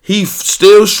twice. He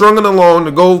still strung along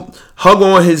to go hug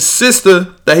on his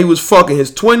sister that he was fucking,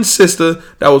 his twin sister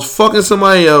that was fucking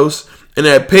somebody else, and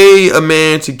that paid a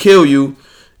man to kill you,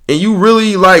 and you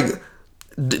really like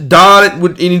died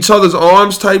in each other's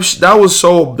arms type shit. That was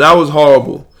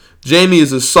horrible. Jaime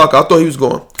is a sucker. I thought he was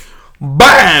going,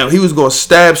 bam! He was going to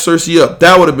stab Cersei up.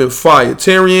 That would have been fire.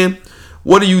 Tyrion,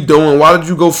 what are you doing? Why did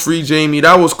you go free Jaime?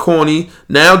 That was corny.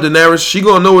 Now Daenerys, she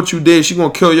going to know what you did. She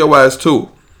going to kill your ass too.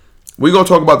 We're going to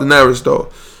talk about Daenerys though.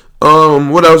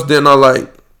 What else didn't I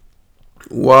like?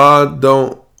 Why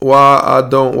I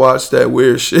don't watch that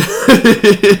weird shit?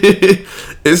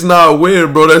 It's not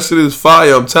weird, bro. That shit is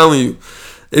fire. I'm telling you.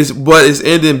 But it's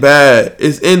ending bad.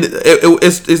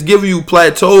 It's giving you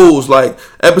plateaus. Like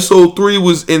episode 3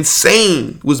 was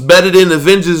insane. Was better than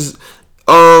Avengers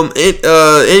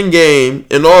Endgame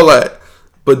and all that.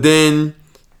 But then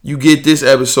you get this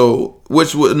episode,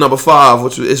 which was number 5,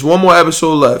 which is one more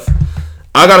episode left.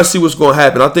 I gotta see what's gonna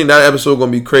happen. I think that episode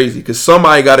gonna be crazy because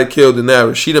somebody gotta kill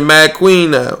Daenerys. She the Mad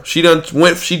Queen now. She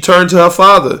turned to her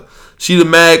father. She the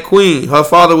Mad Queen. Her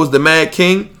father was the Mad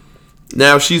King.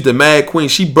 Now she's the Mad Queen.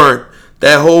 She burnt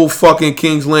that whole fucking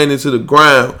King's Landing to the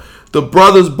ground. The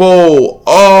Brothers Bowl.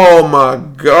 Oh my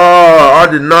God. I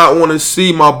did not want to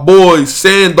see my boy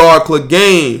Sandor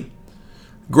Clegane.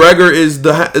 Gregor is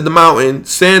the mountain.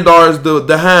 Sandor is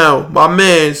the hound. My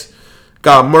man's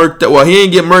got murked out. Well, he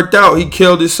didn't get murked out. He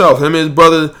killed himself. Him and his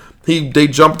brother, they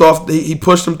jumped off. He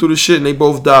pushed him through the shit and they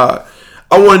both died.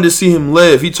 I wanted to see him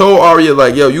live. He told Arya,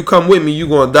 like, yo, you come with me, you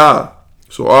gonna die.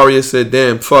 So Arya said,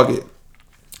 damn, fuck it.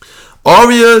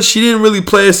 Arya, she didn't really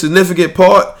play a significant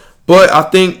part, but I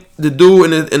think the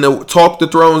dude in the Talk to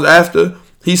Thrones after,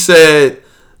 he said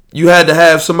you had to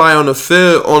have somebody on the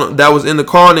field that was in the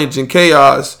carnage and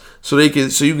chaos so you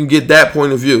can get that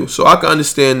point of view. So I can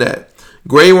understand that.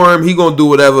 Grey Worm, he gonna do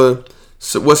whatever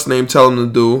what's the name tell him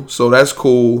to do, so that's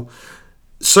cool.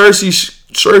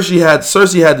 Cersei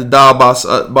had to die by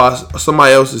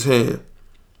somebody else's hand.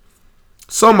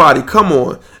 Somebody, come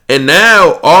on. And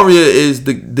now Arya is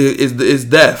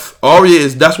deaf. Arya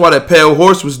is, that's why that pale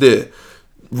horse was there.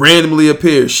 Randomly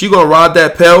appeared. She gonna ride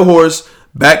that pale horse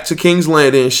back to King's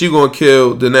Landing and she gonna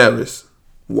kill Daenerys.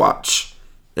 Watch.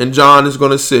 And Jon is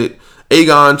gonna sit.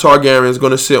 Aegon Targaryen is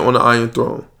gonna sit on the Iron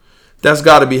Throne. That's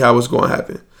gotta be how it's gonna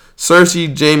happen.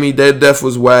 Cersei, Jaime, their death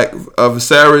was whack.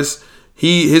 Viserys,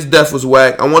 his death was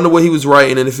whack. I wonder what he was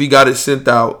writing and if he got it sent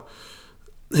out.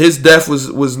 His death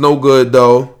was no good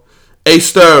though. Hey,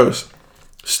 Stirs.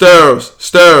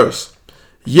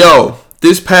 Yo,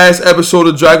 this past episode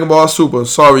of Dragon Ball Super,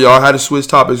 sorry y'all, I had to switch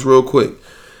topics real quick.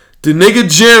 The nigga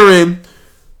Jiren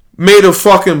made a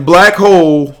fucking black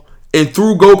hole and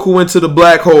threw Goku into the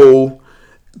black hole.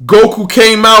 Goku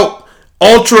came out,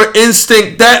 Ultra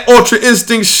Instinct. That Ultra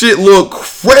Instinct shit looked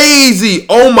crazy.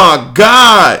 Oh my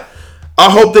God. I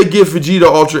hope they give Vegeta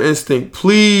Ultra Instinct.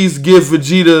 Please give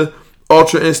Vegeta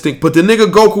Ultra Instinct. But the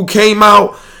nigga Goku came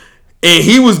out and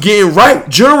he was getting right.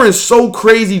 Jiren's so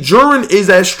crazy. Jiren is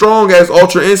as strong as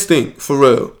Ultra Instinct, for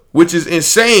real. Which is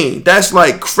insane. That's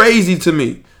like crazy to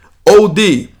me.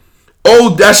 OD.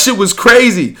 Oh, that shit was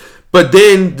crazy. But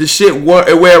then the shit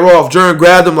wear off. Jiren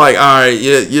grabbed him like, all right,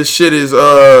 your shit is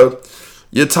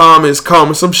your time is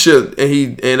come, some shit,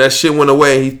 and that shit went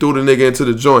away. And he threw the nigga into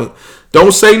the joint.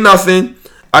 Don't say nothing.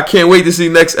 I can't wait to see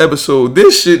next episode.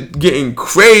 This shit getting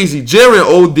crazy. Jiren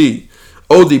OD.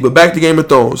 But back to Game of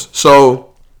Thrones.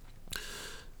 So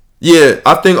yeah,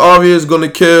 I think Arya is gonna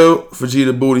kill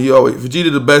Vegeta booty.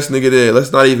 Vegeta the best nigga there.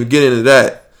 Let's not even get into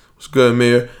that. What's good,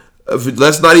 Mir?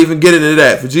 Let's not even get into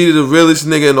that. Vegeta the realest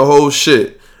nigga in the whole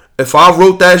shit. If I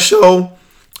wrote that show,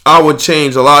 I would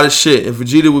change a lot of shit. And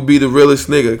Vegeta would be the realest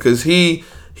nigga. Because he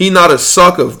not a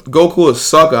sucker. Goku a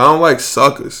sucker. I don't like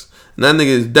suckers. And that nigga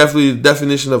is definitely the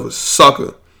definition of a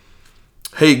sucker.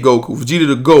 Hate Goku. Vegeta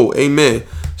the GOAT. Amen.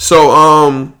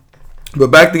 So, but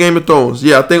back to Game of Thrones.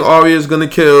 Yeah, I think Arya is going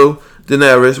to kill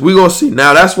Daenerys. We're going to see.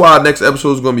 Now, that's why our next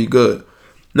episode is going to be good.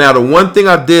 Now, the one thing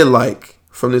I did like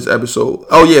from this episode.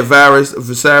 Oh, yeah,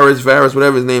 Varys,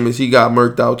 whatever his name is, he got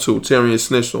murked out too. Tyrion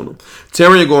snitched on him.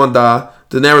 Tyrion going to die.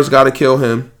 Daenerys got to kill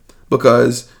him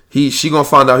because she going to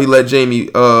find out he let Jaime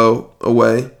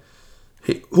away.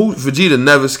 Vegeta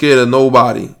never scared of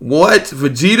nobody. What?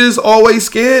 Vegeta's always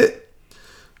scared?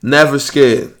 Never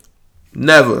scared.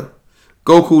 Never.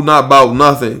 Goku not about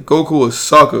nothing. Goku a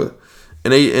sucker.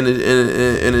 And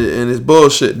it's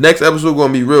bullshit. Next episode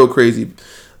gonna be real crazy.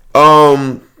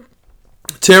 Tyrion,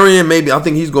 maybe, I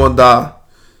think he's gonna die.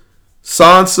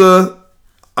 Sansa,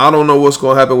 I don't know what's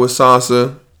gonna happen with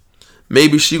Sansa.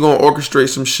 Maybe she gonna orchestrate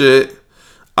some shit.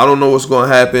 I don't know what's gonna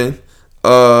happen.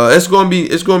 It's gonna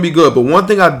be good. But one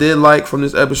thing I did like from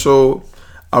this episode,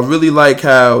 I really like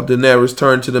how Daenerys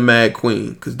turned to the Mad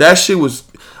Queen, cause that shit was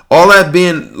all that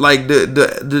being like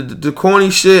the corny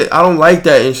shit. I don't like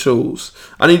that in shows.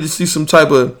 I need to see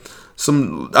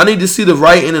I need to see the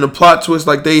writing and the plot twist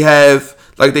like they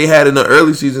had in the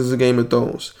early seasons of Game of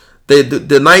Thrones.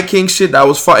 The Night King shit, that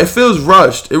was fine. It feels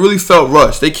rushed. It really felt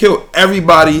rushed. They killed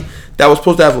everybody that was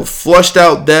supposed to have a flushed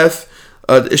out death.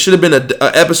 It should have been an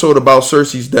episode about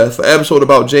Cersei's death, an episode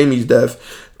about Jaime's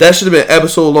death. That should have been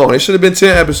episode long. It should have been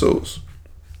 10 episodes.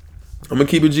 I'm going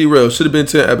to keep it G real. It should have been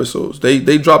 10 episodes.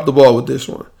 They dropped the ball with this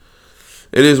one.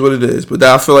 It is what it is. But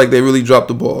I feel like they really dropped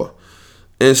the ball.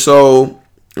 And so,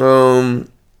 that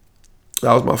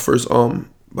was my first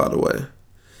by the way.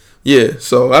 Yeah,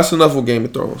 so that's enough with Game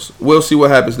of Thrones. We'll see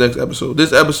what happens next episode.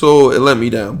 This episode, it let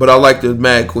me down. But I like the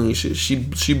Mad Queen shit. She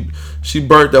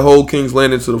burnt the whole King's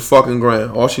Landing to the fucking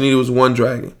ground. All she needed was one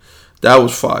dragon. That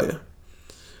was fire.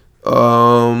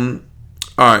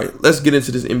 Alright, let's get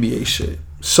into this NBA shit.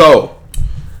 So,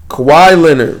 Kawhi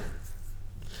Leonard.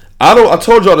 I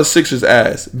told y'all the Sixers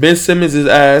ass. Ben Simmons is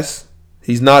ass.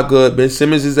 He's not good. Ben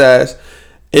Simmons is ass.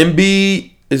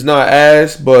 Embiid is not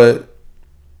ass, but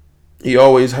he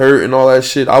always hurt and all that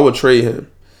shit. I would trade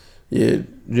him. Yeah,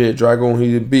 Dragon,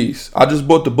 he's a beast. I just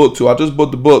bought the book too. I just bought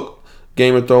the book,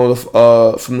 Game of Thrones,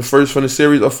 from the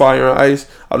series of Fire and Ice.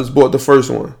 I just bought the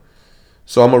first one.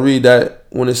 So I'm gonna read that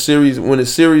when the series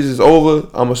is over.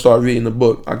 I'm gonna start reading the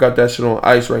book. I got that shit on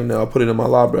ice right now. I put it in my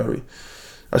library.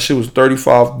 That shit was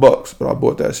 $35, but I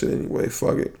bought that shit anyway.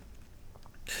 Fuck it.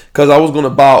 Cause I was gonna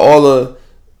buy all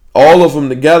of them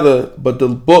together, but the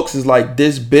books is like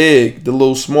this big, the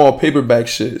little small paperback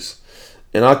shits,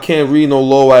 and I can't read no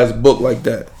low ass book like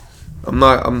that. I'm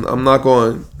not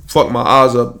going to fuck my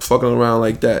eyes up fucking around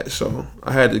like that. So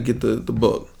I had to get the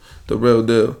book, the real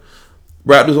deal.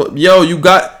 Raptors, yo, you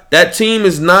got that team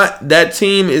is not. That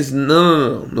team is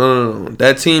no.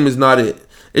 That team is not it.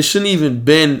 It shouldn't even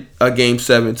been a Game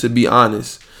 7, to be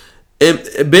honest.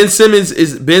 Ben Simmons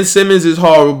is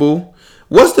horrible.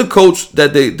 What's the coach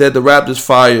that the Raptors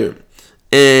fired,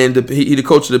 and he the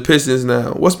coach of the Pistons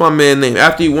now? What's my man name?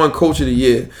 After he won Coach of the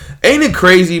Year, ain't it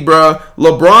crazy, bro?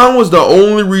 LeBron was the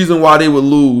only reason why they would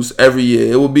lose every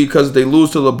year. It would be because they lose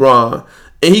to LeBron.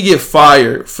 And he get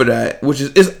fired for that, which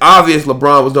is, it's obvious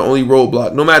LeBron was the only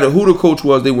roadblock. No matter who the coach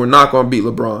was, they were not going to beat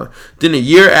LeBron. Then a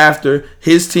year after,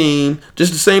 his team,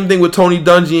 just the same thing with Tony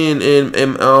Dungy and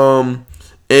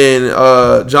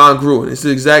John Gruden. It's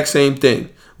the exact same thing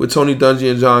with Tony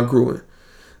Dungy and John Gruden.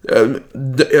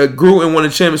 Gruden won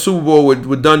the Super Bowl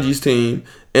with Dungy's team,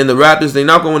 and the Raptors, they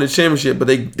not going to win the championship, but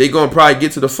they going to probably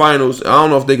get to the finals. I don't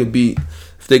know if they can beat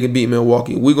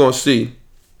Milwaukee. We're going to see.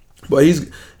 But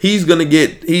he's gonna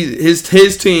get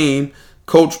his team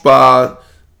coached by,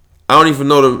 I don't even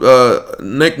know, the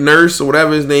Nick Nurse or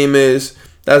whatever his name is.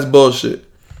 That's bullshit.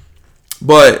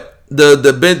 But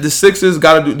the Sixers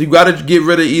you gotta get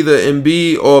rid of either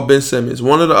Embiid or Ben Simmons.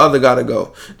 One or the other gotta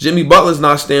go. Jimmy Butler's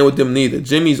not staying with them neither.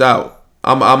 Jimmy's out.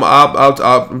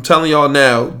 I'm telling y'all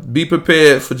now. Be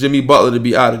prepared for Jimmy Butler to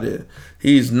be out of there.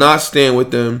 He's not staying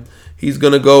with them. He's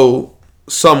gonna go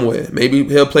somewhere. Maybe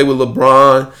he'll play with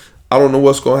LeBron. I don't know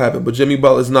what's gonna happen, but Jimmy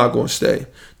Butler's not gonna stay.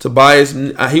 Tobias,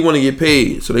 he want to get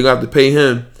paid, so they gonna have to pay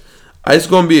him. It's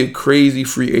gonna be a crazy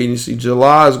free agency.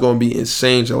 July is gonna be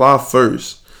insane. July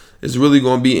 1st is really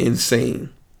gonna be insane.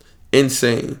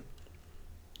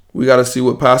 We gotta see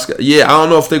what Pascal. Yeah, I don't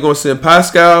know if they're gonna send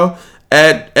Pascal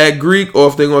at Greek or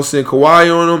if they're gonna send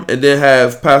Kawhi on him and then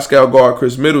have Pascal guard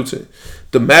Chris Middleton.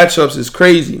 The matchups is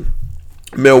crazy.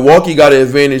 Milwaukee got an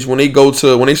advantage when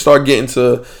they start getting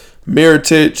to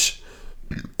Mirotic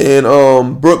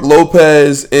and Brook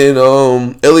Lopez and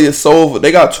Ilyasova.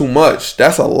 They got too much.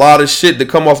 That's a lot of shit to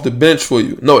come off the bench for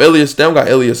you. No, they don't got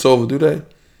Ilyasova, do they?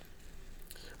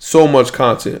 So much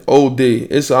content. OD.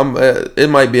 It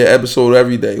might be an episode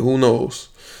every day. Who knows?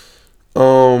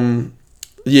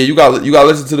 Yeah, you got to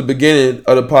listen to the beginning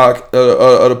of the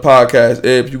podcast.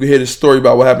 If you can hear the story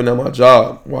about what happened at my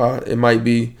job, why it might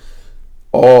be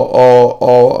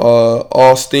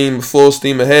all steam, full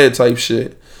steam ahead type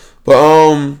shit. But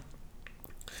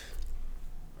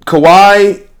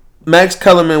Kawhi, Max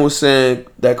Kellerman was saying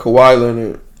that Kawhi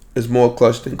Leonard is more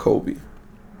clutch than Kobe.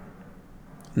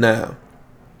 Now,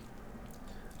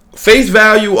 face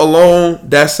value alone,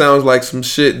 that sounds like some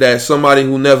shit that somebody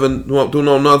who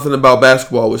know nothing about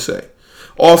basketball would say.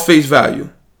 All face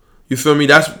value. You feel me?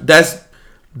 That's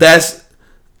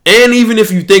and even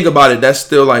if you think about it, that's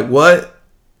still like what?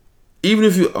 Even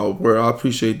if you bro, I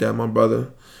appreciate that, my brother.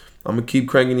 I'm gonna keep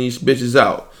cranking these bitches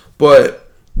out.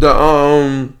 But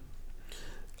the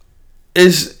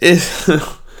it's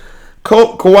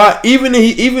Kawhi,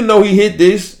 even though he hit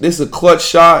this is a clutch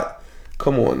shot.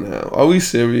 Come on now. Are we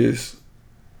serious?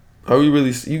 Are we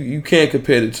really? You can't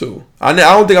compare the two. I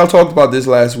don't think I talked about this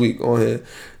last week on here.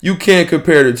 You can't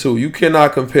compare the two. You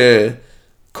cannot compare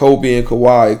Kobe and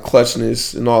Kawhi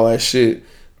clutchness and all that shit.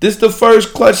 This is the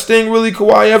first clutch thing really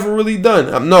Kawhi ever really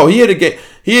done. No, he hit a game.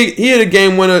 He hit a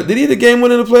game winner. Did he hit a game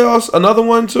winner in the playoffs? Another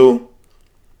one too?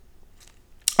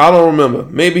 I don't remember.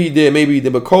 Maybe he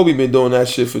did. But Kobe been doing that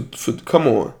shit for come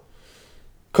on.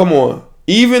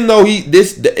 Even though he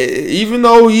hit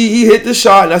the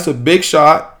shot, and that's a big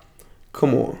shot.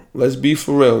 Come on, let's be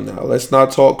for real now. Let's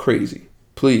not talk crazy,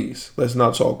 please. Let's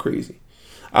not talk crazy.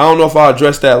 I don't know if I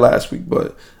addressed that last week,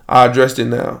 but I addressed it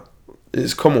now.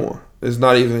 Come on. It's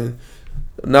not a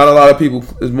lot of people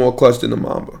is more clutch than the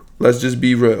Mamba. Let's just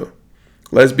be real.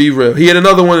 He had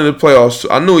another one in the playoffs.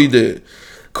 I knew he did.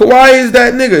 Kawhi is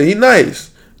that nigga. He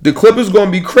nice. The Clippers gonna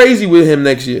be crazy with him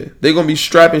next year. They gonna be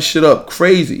strapping shit up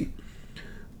crazy.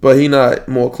 But he not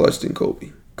more clutch than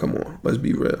Kobe. Come on, let's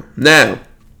be real. Now,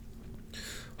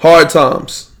 hard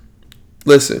times.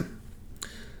 Listen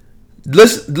and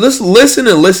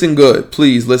listen good.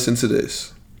 Please listen to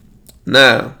this.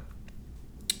 Now,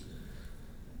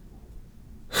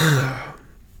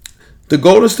 the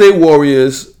Golden State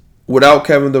Warriors, without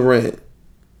Kevin Durant,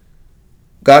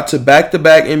 got to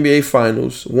back-to-back NBA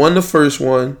Finals. Won the first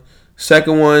one.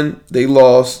 Second one, they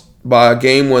lost by a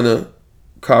game winner,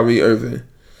 Kyrie Irving.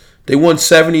 They won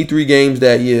 73 games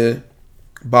that year.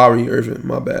 Barry Irving,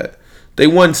 my bad. They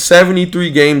won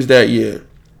 73 games that year.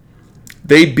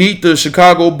 They beat the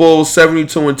Chicago Bulls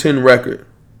 72-10 record.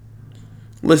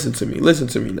 Listen to me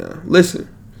now. Listen.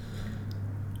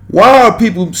 Why are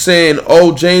people saying,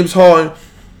 oh, James Harden?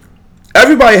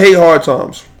 Everybody hate hard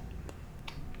times.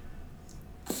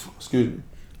 Excuse me.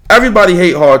 Everybody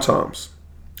hate hard times.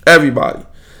 Everybody.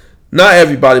 Not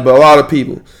everybody, but a lot of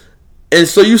people. And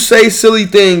so you say silly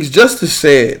things just to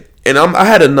say it. And I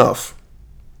had enough.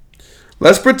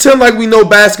 Let's pretend like we know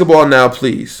basketball now,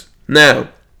 please. Now,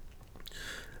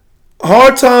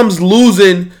 hard times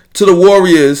losing to the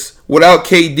Warriors without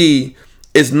KD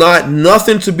is not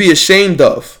nothing to be ashamed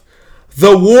of.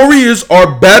 The Warriors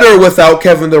are better without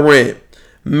Kevin Durant.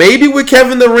 Maybe with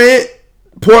Kevin Durant,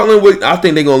 Portland I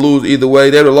think they're gonna lose either way.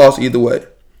 They'd have lost either way.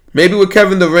 Maybe with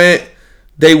Kevin Durant,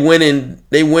 they win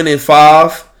in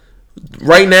 5.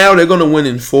 Right now, they're gonna win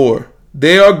in 4.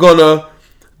 They are gonna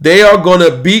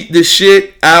beat the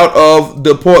shit out of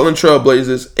the Portland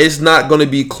Trailblazers. It's not gonna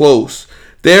be close.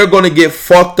 They're gonna get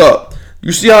fucked up.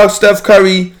 You see how Steph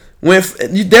Curry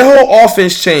their whole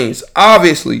offense changed.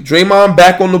 Obviously, Draymond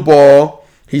back on the ball.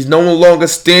 He's no longer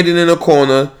standing in a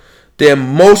corner. They're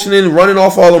motioning, running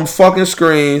off all them fucking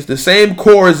screens. The same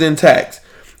core is intact.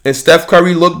 And Steph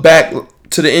Curry looked back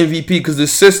to the MVP because the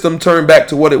system turned back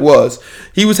to what it was.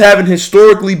 He was having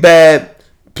historically bad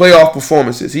playoff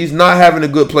performances. He's not having a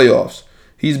good playoffs.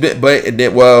 He's been, and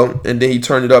then he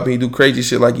turned it up and he do crazy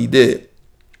shit like he did.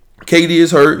 KD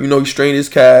is hurt. You know, he strained his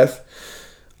calf.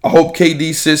 I hope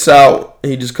KD sits out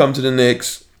and he just comes to the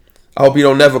Knicks. I hope he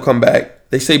don't never come back.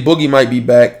 They say Boogie might be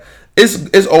back.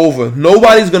 It's over.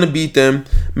 Nobody's going to beat them.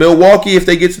 Milwaukee, if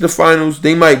they get to the finals,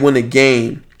 they might win a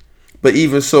game. But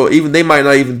even so, even they might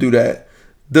not even do that.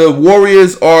 The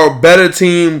Warriors are a better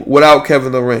team without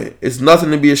Kevin Durant. It's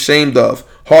nothing to be ashamed of.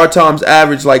 Hard Times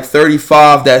averaged like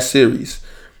 35 that series.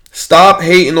 Stop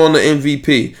hating on the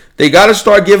MVP. They got to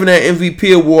start giving that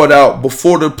MVP award out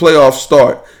before the playoffs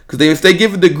start. Because if they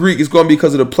give it to Greek, it's going to be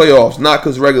because of the playoffs, not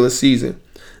because regular season.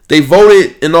 They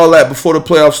voted and all that before the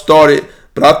playoffs started,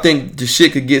 but I think the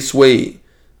shit could get swayed.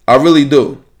 I really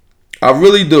do. I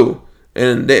really do.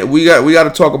 And we got to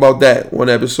talk about that one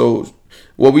episode.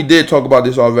 Well, we did talk about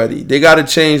this already. They got to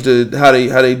change how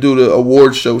they do the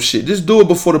award show shit. Just do it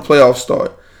before the playoffs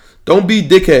start. Don't be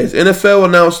dickheads. NFL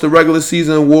announced the regular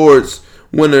season awards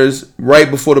winners right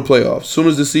before the playoffs, as soon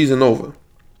as the season over.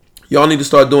 Y'all need to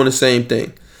start doing the same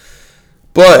thing.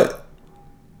 But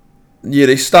yeah,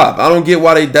 they stopped. I don't get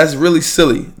why that's really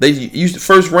silly.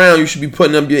 First round you should be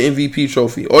putting up your MVP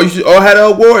trophy, or had an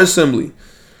award assembly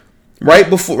right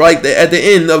before, at the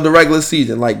end of the regular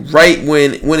season, like right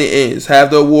when it ends.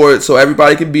 Have the award so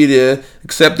everybody can be there,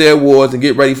 accept their awards, and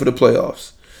get ready for the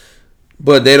playoffs.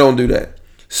 But they don't do that.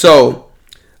 So,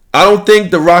 I don't think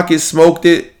the Rockets smoked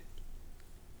it.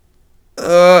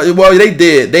 Well, they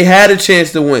did. They had a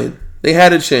chance to win. They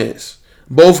had a chance.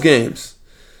 Both games.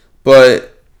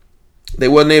 But they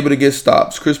wasn't able to get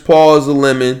stops. Chris Paul is a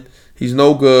lemon. He's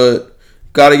no good.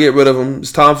 Got to get rid of him.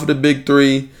 It's time for the big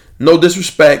three. No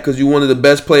disrespect, because you're one of the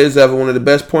best players ever, one of the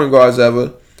best point guards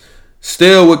ever.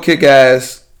 Still would kick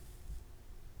ass.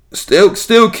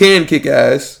 Still can kick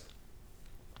ass.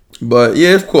 But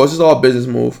yeah, of course, it's all business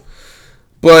move.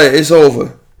 But it's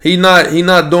over. He not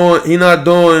doing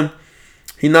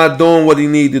what he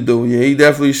need to do. Yeah, he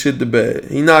definitely shit the bed.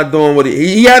 He not doing what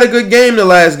he had a good game the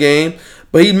last game,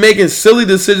 but he making silly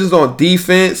decisions on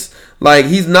defense. Like,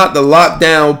 he's not the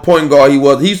lockdown point guard he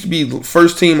was. He used to be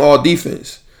first team all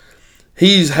defense.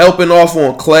 He's helping off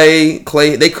on Clay.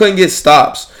 They couldn't get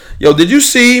stops. Yo, do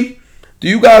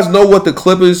you guys know what the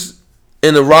Clippers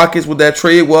and the Rockets with that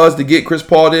trade was to get Chris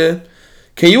Paul there?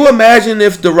 Can you imagine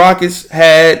if the Rockets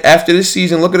had, after this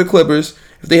season, look at the Clippers,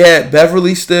 if they had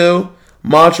Beverly Still,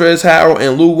 Montrezl Harrell,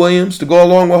 and Lou Williams to go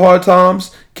along with Hard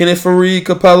Times, Kenneth Faried,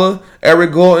 Capella,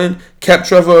 Eric Gordon, kept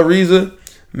Trevor Ariza,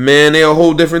 man, they're a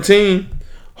whole different team.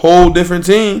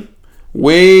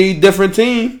 Way different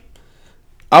team.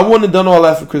 I wouldn't have done all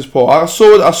that for Chris Paul. I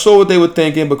saw what they were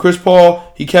thinking, but Chris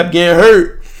Paul, he kept getting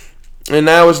hurt, and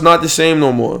now it's not the same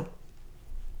no more.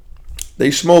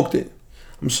 They smoked it.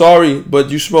 I'm sorry, but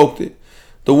you smoked it.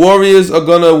 The Warriors are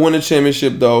going to win a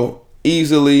championship, though,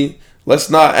 easily. Let's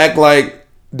not act like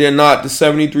they're not the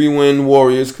 73-win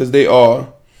Warriors, because they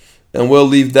are. And we'll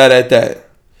leave that at that.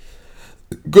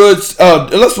 Good.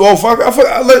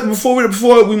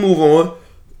 Before we move on,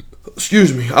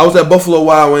 excuse me. I was at Buffalo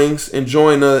Wild Wings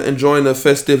enjoying the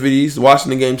festivities,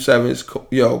 watching the Game 7s.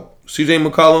 Yo, CJ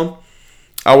McCollum,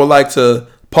 I would like to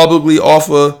publicly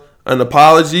offer an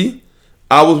apology.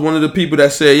 I was one of the people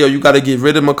that said, yo, you got to get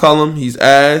rid of McCollum. He's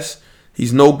ass.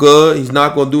 He's no good. He's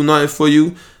not going to do nothing for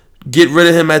you. Get rid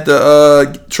of him at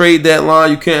the trade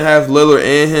deadline. You can't have Lillard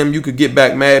and him. You could get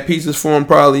back mad pieces for him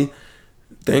probably.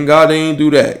 Thank God they ain't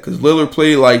do that, because Lillard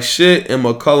played like shit and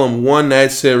McCollum won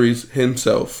that series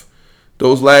himself.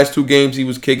 Those last two games he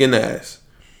was kicking ass.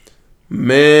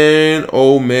 Man,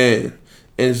 oh man.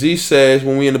 And Z says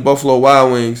when we in the Buffalo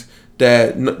Wild Wings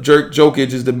that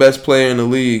Jokic is the best player in the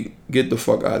league. Get the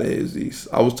fuck out of here, Z.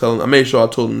 I made sure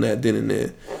I told him that then and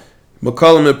there.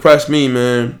 McCollum impressed me,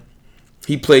 man.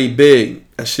 He played big.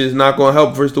 That shit's not gonna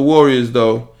help versus the Warriors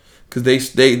though, because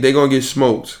they gonna get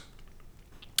smoked.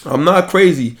 I'm not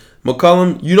crazy.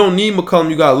 McCollum, you don't need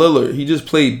McCollum. You got Lillard. He just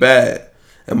played bad,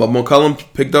 and McCollum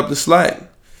picked up the slack.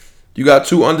 You got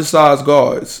two undersized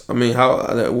guards. I mean,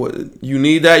 what you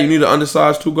need that? You need an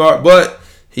undersized two guard, but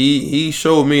he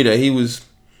showed me that he was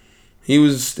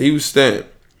stamped.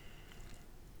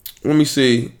 Let me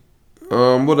see.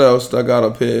 What else I got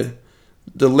up here?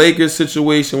 The Lakers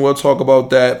situation, we'll talk about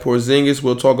that. Porzingis,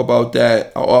 we'll talk about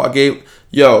that.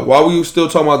 While we were still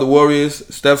talking about the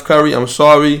Warriors, Steph Curry, I'm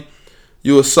sorry.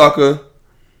 You a sucker.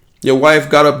 Your wife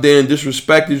got up there and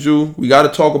disrespected you. We got to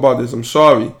talk about this. I'm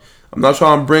sorry. I'm not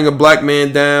trying to bring a black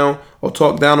man down or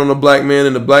talk down on a black man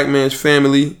and the black man's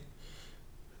family.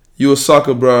 You a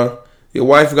sucker, bro. Your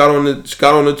wife got on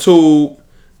the tube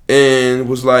and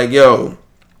was like, yo,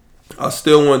 I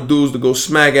still want dudes to go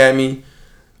smack at me.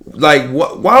 Like,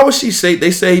 why would she say?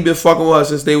 They say he been fucking with her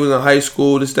since they was in high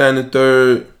school. This, that, and the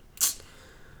third.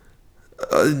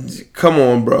 Come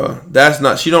on, bro. That's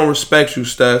not. She don't respect you,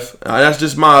 Steph. That's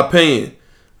just my opinion.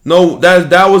 No,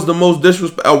 that was the most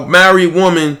disrespect. A married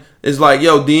woman is like,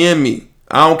 yo, DM me.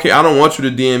 I don't care. I don't want you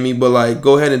to DM me, but like,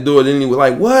 go ahead and do it anyway.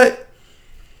 Like, what?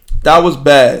 That was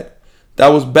bad. That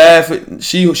was bad for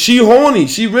she horny.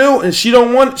 She real, and she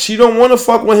don't want to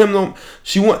fuck with him. No,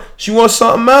 she wants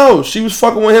something else. She was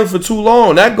fucking with him for too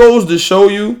long. That goes to show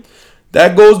you.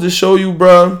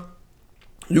 Bro.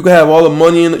 You can have all the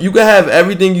money and you can have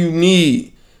everything you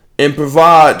need and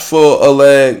provide for a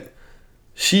leg.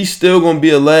 She's still gonna be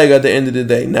a leg at the end of the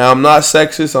day. Now, I'm not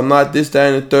sexist. I'm not this,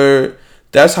 that, and the third.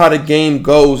 That's how the game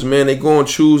goes, man. They gonna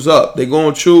choose up. They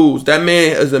gonna choose. That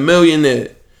man is a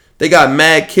millionaire. They got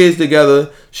mad kids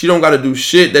together. She don't gotta do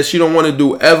shit that she don't want to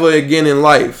do ever again in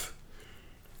life.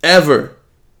 Ever.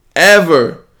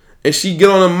 And she get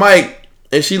on the mic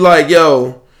and she like,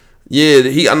 yo,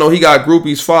 yeah, I know he got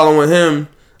groupies following him.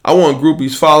 I want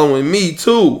groupies following me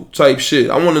too, type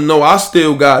shit. I want to know I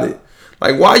still got it.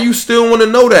 Like, why you still want to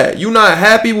know that? You not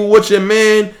happy with what your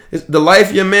man, the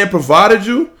life your man provided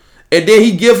you? And then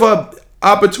he give her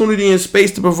opportunity and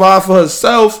space to provide for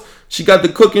herself. She got the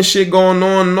cooking shit going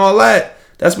on and all that.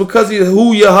 That's because of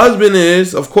who your husband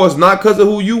is. Of course, not because of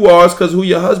who you are. It's because of who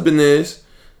your husband is.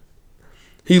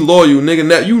 He loyal, nigga.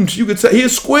 That you could tell he a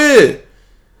square.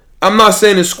 I'm not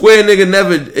saying a square nigga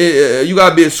never. You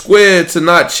gotta be a square to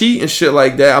not cheat and shit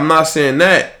like that. I'm not saying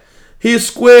that. He is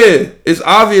square. It's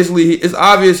obvious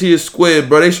he is square,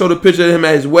 bro. They showed a picture of him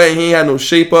at his wedding. He ain't had no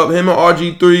shape up. Him and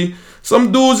RG3.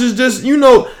 Some dudes is just,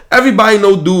 everybody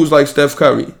know dudes like Steph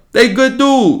Curry. They good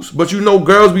dudes. But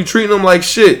girls be treating them like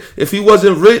shit. If he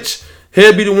wasn't rich,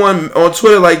 he'd be the one on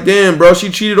Twitter like, damn, bro,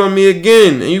 she cheated on me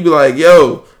again. And you be like,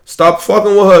 yo, stop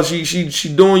fucking with her.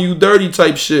 She doing you dirty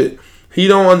type shit. He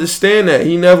don't understand that.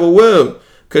 He never will.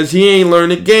 Because he ain't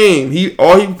learned the game.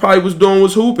 All he probably was doing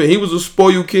was hooping. He was a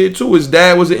spoiled kid too. His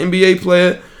dad was an NBA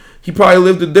player. He probably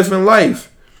lived a different life.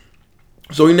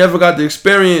 So he never got to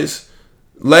experience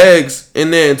legs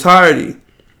in their entirety.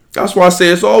 That's why I say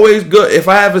it's always good. If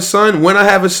I have a son, when I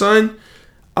have a son,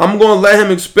 I'm going to let him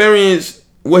experience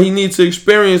what he needs to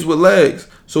experience with legs.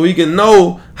 So he can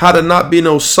know how to not be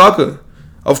no sucker.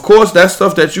 Of course, that's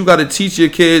stuff that you got to teach your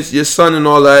kids, your son and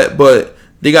all that, but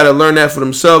they got to learn that for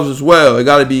themselves as well. It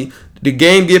got to be, the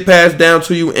game get passed down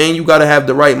to you, and you got to have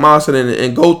the right mindset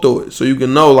and go through it. So you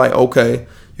can know, like, okay,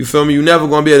 you feel me? You're never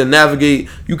going to be able to navigate.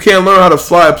 You can't learn how to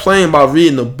fly a plane by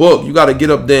reading a book. You got to get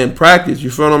up there and practice.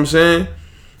 You feel what I'm saying?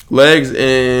 Legs, and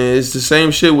it's the same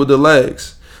shit with the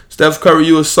legs. Steph Curry,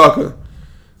 you a sucker.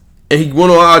 And he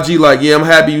went on IG like, yeah, I'm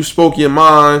happy you spoke your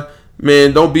mind.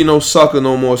 Man, don't be no sucker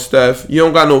no more, Steph. You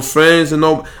don't got no friends and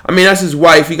no. I mean, that's his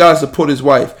wife. He got to support his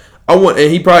wife. And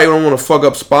he probably don't want to fuck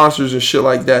up sponsors and shit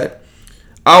like that.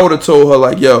 I would have told her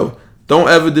like, yo, don't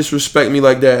ever disrespect me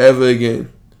like that ever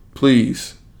again,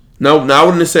 please. No, I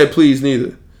wouldn't have said please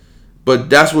neither. But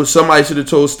that's what somebody should have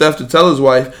told Steph to tell his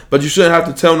wife. But you shouldn't have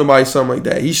to tell nobody something like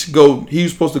that. He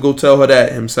was supposed to go tell her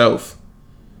that himself.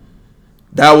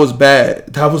 That was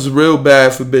bad. That was real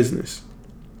bad for business.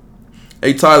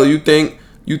 Hey Tyler, you think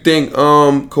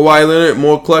Kawhi Leonard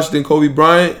more clutch than Kobe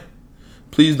Bryant?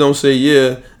 Please don't say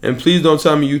yeah, and please don't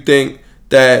tell me you think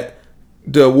that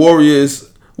the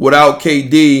Warriors without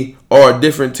KD are a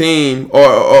different team,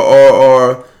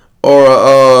 or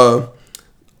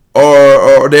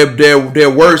they're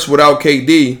worse without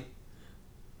KD.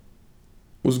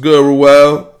 What's good,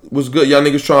 Ruel? What's good? Y'all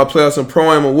niggas trying to play us some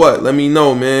pro-am or what? Let me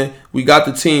know, man. We got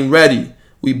the team ready.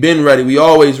 We been ready. We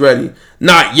always ready.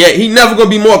 Not yet. He never gonna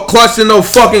be more clutch than no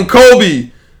fucking Kobe.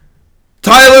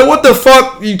 Tyler, what the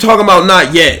fuck you talking about?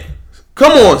 Not yet.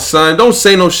 Come on, son. Don't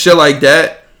say no shit like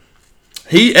that.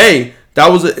 That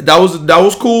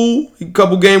was cool. A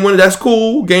couple game winners. That's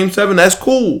cool. Game 7. That's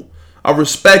cool. I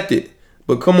respect it.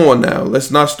 But come on now. Let's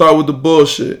not start with the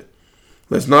bullshit.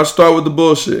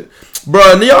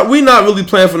 Bruh, we not really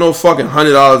playing for no fucking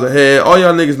 $100 a head. All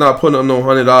y'all niggas not putting up no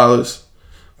 $100.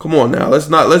 Come on now.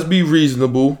 Let's be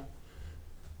reasonable.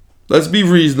 Let's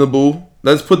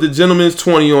put the gentleman's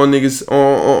 20 on niggas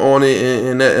on it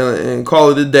and call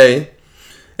it a day.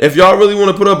 If y'all really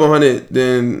want to put up 100,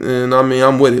 then I mean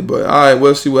I'm with it. But all right,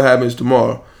 we'll see what happens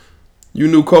tomorrow. You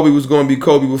knew Kobe was going to be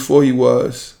Kobe before he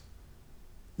was.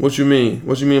 What you mean?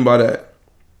 What you mean by that?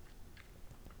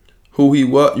 Who he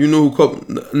was? You knew who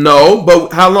Kobe? No,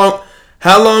 but how long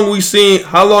we seen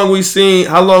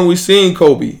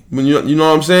Kobe? When you know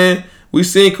what I'm saying? We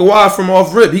seen Kawhi from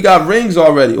off rip. He got rings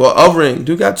already, or a ring.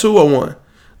 Dude got 2 or 1.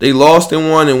 They lost in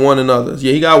one and won another.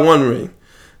 Yeah, he got 1 ring.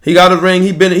 He got a ring.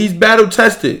 He's battle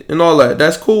tested and all that.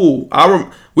 That's cool. I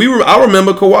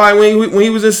remember Kawhi when he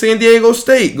was in San Diego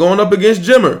State going up against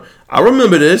Jimmer. I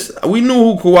remember this. We knew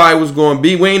who Kawhi was going to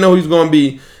be. We ain't know he was going to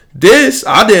be this.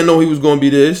 I didn't know he was going to be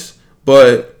this.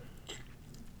 But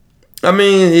I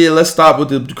mean, yeah, let's stop with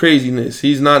the craziness.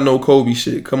 He's not no Kobe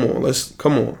shit. Come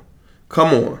on.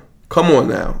 Come on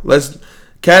now.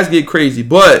 Cats get crazy.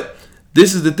 But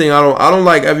this is the thing. I don't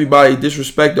like everybody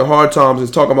disrespecting Hard Times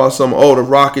and talking about the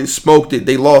Rockets smoked it.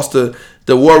 They lost to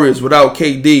the Warriors without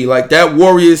KD. Like, that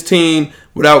Warriors team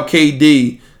without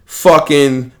KD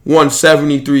fucking won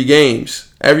 73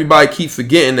 games. Everybody keep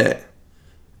forgetting that.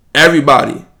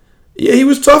 Everybody. Yeah, he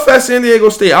was tough at San Diego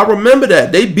State. I remember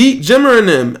that. They beat Jimmer and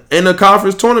them in the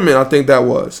conference tournament, I think that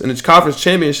was. In the conference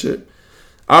championship.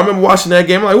 I remember watching that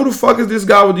game. I'm like, who the fuck is this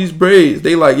guy with these braids?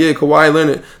 They like, yeah, Kawhi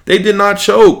Leonard. They did not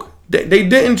choke. They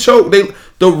didn't choke.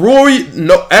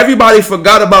 Everybody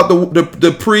forgot about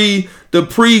the pre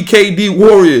KD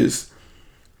Warriors.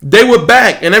 They were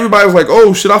back, and everybody was like,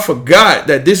 oh shit, I forgot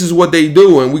that this is what they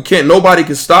do, and nobody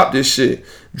can stop this shit.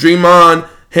 Draymond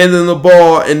handling the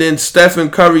ball, and then Stephen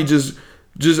Curry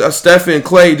Stephen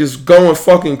Clay just going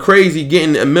fucking crazy,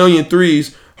 getting a million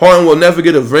threes. Harden will never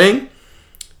get a ring.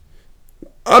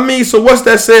 I mean, so what's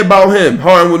that say about him?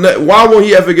 Harden why won't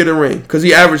he ever get a ring? Because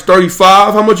he averaged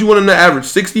 35? How much you want him to average?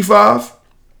 65?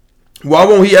 Why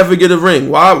won't he ever get a ring?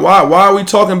 Why are we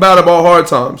talking bad about Hard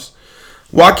Times?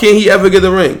 Why can't he ever get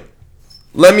a ring?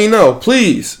 Let me know.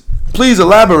 Please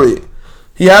elaborate.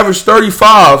 He averaged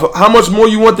 35. How much more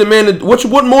you want the man to...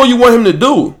 What more you want him to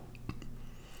do?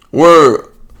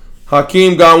 Word.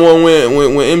 Hakeem got one when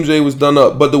MJ was done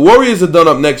up. But the Warriors are done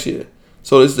up next year.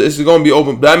 So this is going to be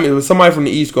open. That means somebody from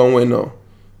the East going to win, though.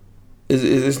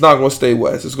 It's not going to stay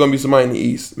West. It's going to be somebody in the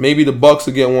East. Maybe the Bucks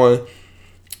will get one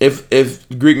if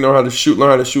Greek learn how to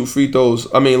shoot free throws.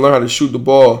 Learn how to shoot the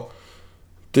ball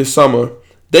this summer.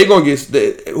 They going to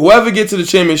get... Whoever gets to the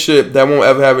championship, that won't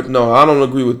ever have it. No, I don't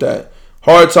agree with that.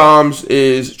 Hard Times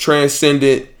is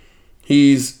transcendent.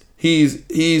 He's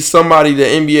somebody the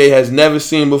NBA has never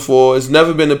seen before. It's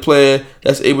never been a player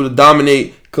that's able to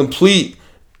dominate, complete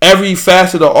every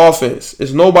facet of offense.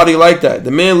 It's nobody like that.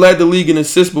 The man led the league in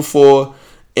assists before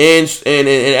and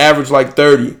averaged like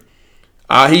 30.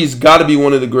 He's got to be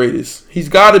one of the greatest. He's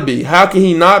got to be. How can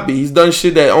he not be? He's done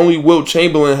shit that only Wilt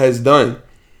Chamberlain has done.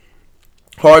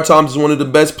 Hard Times is one of the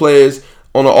best players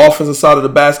on the offensive side of the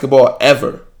basketball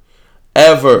ever.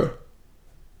 Ever.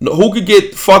 Who could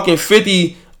get fucking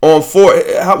 50 on 4?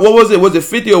 What was it? Was it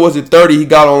 50 or was it 30? He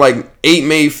got on like 8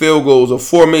 made field goals or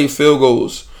 4 made field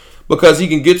goals. Because he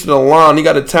can get to the line. He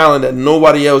got a talent that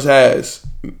nobody else has.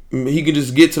 He can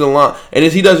just get to the line. And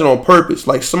he does it on purpose.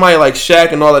 Like somebody like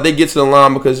Shaq and all that, they get to the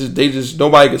line because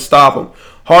nobody can stop him.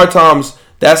 Hard Times,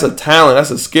 that's a talent.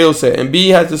 That's a skill set. And B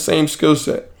has the same skill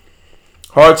set.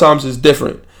 Hard Times is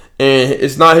different. And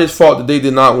it's not his fault that they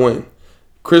did not win.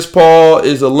 Chris Paul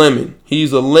is a lemon.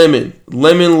 He's a lemon.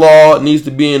 Lemon law needs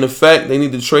to be in effect. They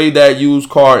need to trade that used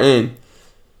car in.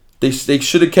 They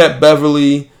should have kept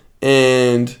Beverly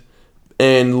and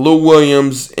Lou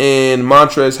Williams and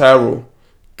Montrezl Harrell.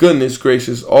 Goodness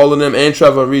gracious. All of them. And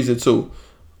Trevor Ariza too.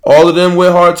 All of them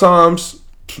with Hard Times.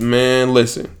 Man,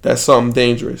 listen. That's something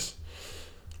dangerous.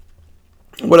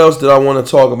 What else did I want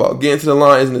to talk about? Getting to the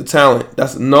line isn't the talent.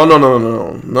 That's no.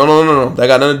 That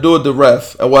got nothing to do with the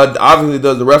ref. What obviously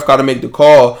does, the ref got to make the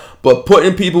call. But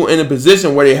putting people in a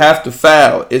position where they have to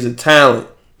foul is a talent.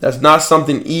 That's not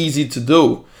something easy to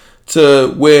do.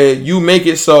 To where you make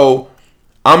it so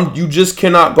you just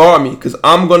cannot guard me because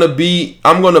I'm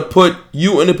gonna put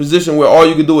you in a position where all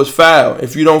you can do is foul.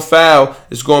 If you don't foul,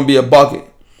 it's gonna be a bucket.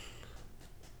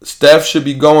 Steph should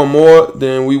be going more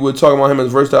than we were talking about him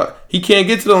as versatile. He can't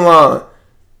get to the line.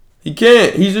 He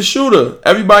can't. He's a shooter.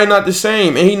 Everybody not the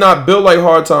same. And he not built like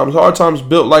Hard Times. Hard Times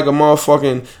built like a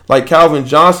motherfucking, like Calvin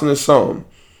Johnson or something.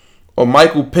 Or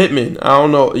Michael Pittman. I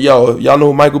don't know. Yo, y'all know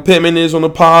who Michael Pittman is on the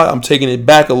pod? I'm taking it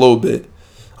back a little bit.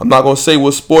 I'm not going to say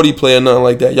what sporty player or nothing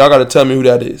like that. Y'all got to tell me who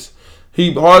that is.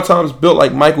 Hard Times built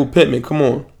like Michael Pittman. Come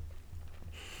on.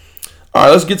 All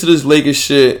right, let's get to this Lakers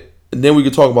shit. And then we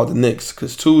can talk about the Knicks.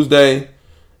 Because Tuesday,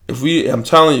 I'm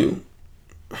telling you,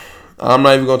 I'm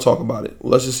not even going to talk about it.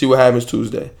 Let's just see what happens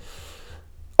Tuesday.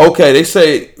 Okay, they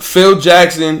say Phil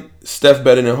Jackson, Steph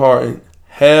better than Harden.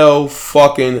 Hell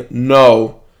fucking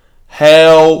no.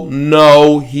 Hell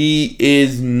no, he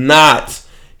is not.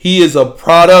 He is a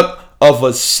product of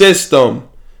a system.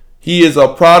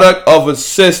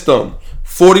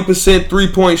 40%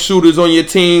 three-point shooters on your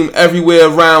team everywhere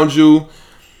around you.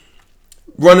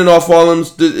 Running off all them.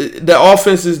 The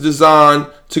offense is designed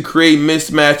to create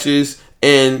mismatches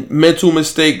and mental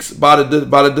mistakes by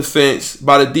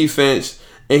the defense,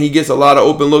 and he gets a lot of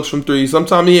open looks from three.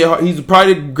 Sometimes he's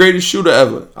probably the greatest shooter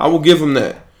ever. I will give him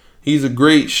that. He's a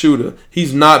great shooter.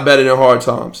 He's not better than Hard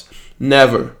Times.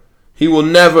 Never. He will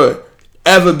never,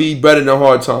 ever be better than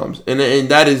Hard Times. And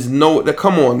that is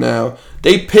come on now.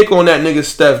 They pick on that nigga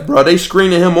Steph, bro. They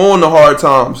screening him on the Hard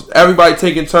Times. Everybody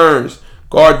taking turns.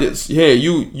 Guard this. Yeah,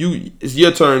 you. It's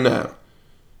your turn now.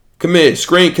 Come here,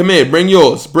 screen. Come here, bring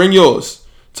yours.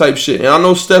 Type shit. And I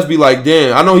know Steph be like,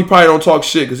 damn. I know he probably don't talk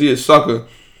shit because he a sucker.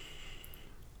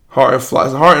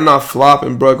 Harden not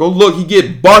flopping, bro. Go look. He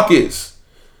get buckets.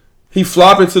 He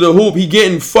flopping to the hoop. He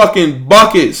getting fucking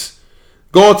buckets.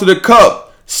 Going to the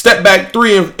cup. Step back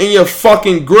three in your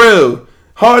fucking grill.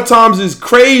 Hard Times is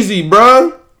crazy,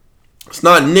 bro. It's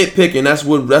not nitpicking. That's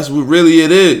what really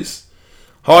it is.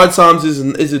 Hard Times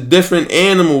is a different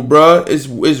animal, bro. It's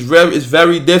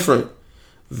very different.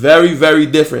 Very, very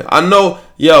different. I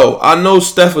know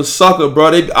Steph a sucker, bro.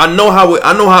 I know how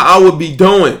I would be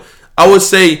doing. I would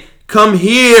say, come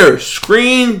here,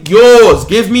 screen yours.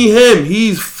 Give me him.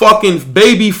 He's fucking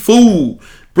baby food.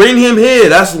 Bring him here.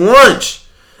 That's lunch.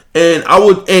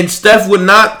 And Steph would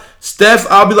not.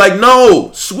 I'll be like,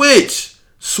 no, switch.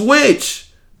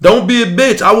 Don't be a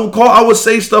bitch. I'll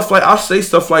say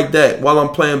stuff like that while I'm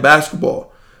playing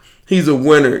basketball. He's a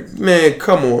winner. Man,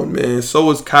 come on, man.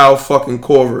 So is Kyle fucking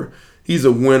Korver. He's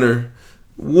a winner.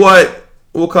 What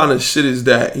kind of shit is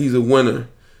that? He's a winner.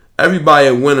 Everybody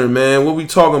a winner, man. What we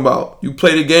talking about? You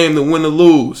play the game to win or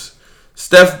lose.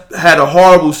 Steph had a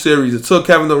horrible series until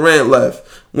Kevin Durant left.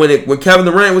 When Kevin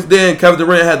Durant was there and Kevin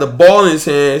Durant had the ball in his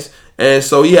hands, and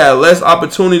so he had less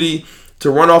opportunity to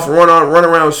run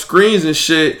around screens and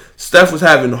shit, Steph was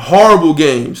having horrible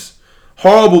games.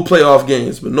 Horrible playoff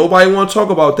games. But nobody want to talk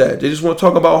about that. They just want to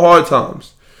talk about Hard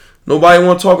Times. Nobody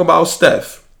want to talk about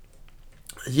Steph.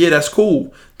 Yeah, that's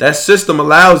cool. That system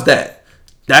allows that.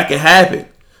 That can happen.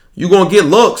 You going to get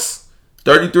looks.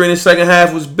 33 in the second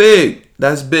half was big.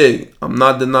 That's big. I'm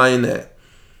not denying that.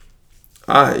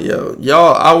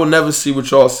 Y'all, I will never see what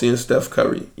y'all see in Steph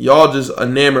Curry. Y'all just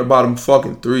enamored by them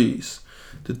fucking threes.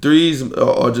 The threes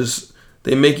are just,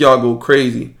 they make y'all go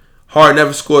crazy. Hard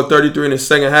never scored 33 in the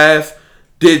second half.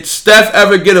 Did Steph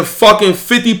ever get a fucking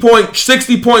 50-point,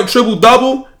 60-point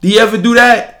triple-double? Did he ever do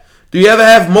that? Do you ever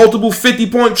have multiple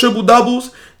 50-point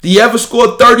triple-doubles? Did he ever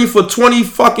score 30 for 20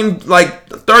 fucking,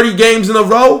 30 games in a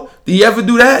row? Did he ever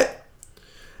do that?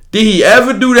 Did he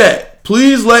ever do that?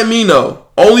 Please let me know.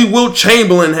 Only Wilt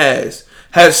Chamberlain has.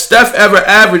 Has Steph ever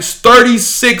averaged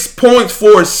 36 points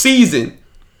for a season?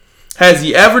 Has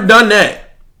he ever done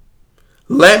that?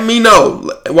 Let me know.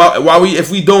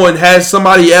 If we doing, has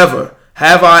somebody ever?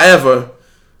 Have I ever?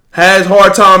 Has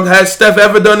Hard Times, has Steph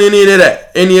ever done any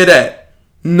of that?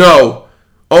 No.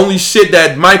 Only shit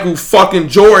that Michael fucking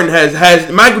Jordan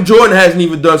has. Michael Jordan hasn't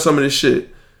even done some of this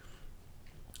shit.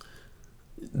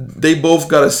 They both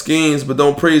got a schemes, but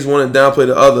don't praise one and downplay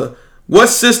the other. What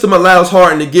system allows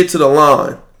Harden to get to the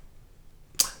line?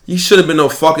 He should have been no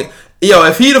fucking... Yo,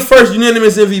 if he the first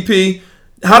unanimous MVP,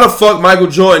 how the fuck Michael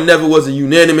Jordan never was a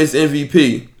unanimous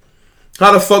MVP?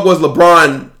 How the fuck was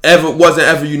LeBron wasn't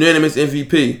ever unanimous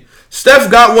MVP?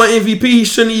 Steph got one MVP he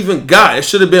shouldn't even got. It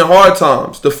should have been Hard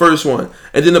Times, the first one.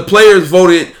 And then the players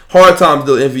voted Hard Times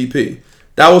the MVP.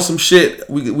 That was some shit.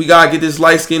 We gotta get this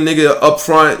light-skinned nigga up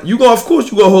front. Of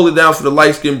course you gonna hold it down for the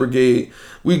light-skinned brigade.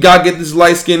 We gotta get this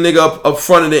light-skinned nigga up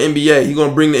front of the NBA. He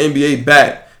gonna bring the NBA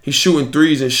back. He's shooting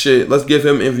threes and shit. Let's give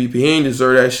him MVP. He ain't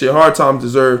deserve that shit. Hard Times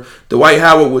deserved. Dwight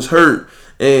Howard was hurt,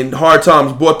 and Hard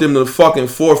Times brought them to the fucking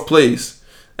 4th place.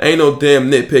 Ain't no damn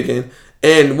nitpicking.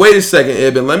 And wait a second,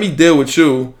 Eben. Let me deal with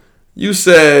you. You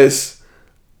says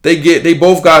they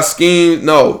both got schemes.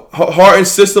 No.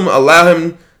 Harden's system allow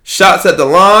him shots at the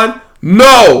line.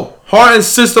 No. Harden's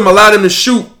system allowed him to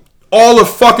shoot all the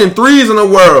fucking threes in the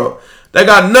world. That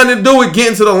got nothing to do with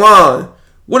getting to the line.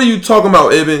 What are you talking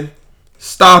about, Eben?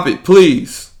 Stop it,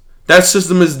 please. That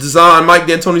system is designed, Mike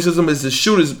D'Antoni's system is to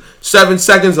shoot 7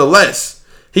 seconds or less.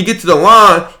 He get to the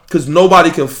line because nobody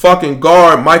can fucking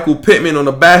guard Michael Pittman on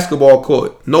the basketball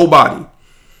court. Nobody.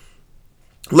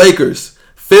 Lakers.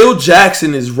 Phil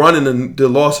Jackson is running the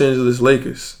Los Angeles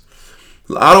Lakers.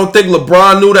 I don't think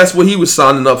LeBron knew that's what he was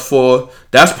signing up for.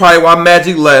 That's probably why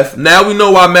Magic left. Now we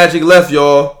know why Magic left,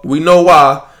 y'all. We know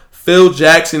why. Phil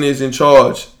Jackson is in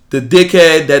charge. The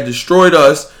dickhead that destroyed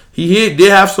us. He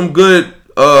did have some good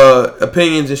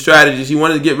opinions and strategies. He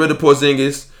wanted to get rid of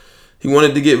Porzingis. He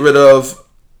wanted to get rid of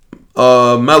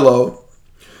Melo.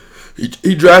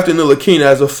 He drafted Ntilikina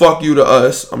as a fuck you to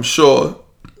us, I'm sure.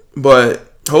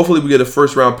 But hopefully we get a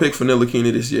first round pick for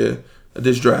Ntilikina this year,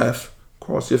 this draft.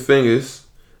 Cross your fingers.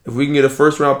 If we can get a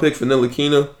first round pick for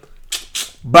Ntilikina,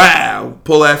 bow,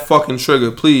 pull that fucking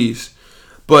trigger, please.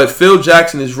 But Phil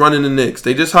Jackson is running the Knicks.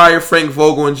 They just hired Frank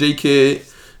Vogel and J. Kidd.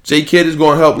 J. Kidd is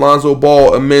going to help Lonzo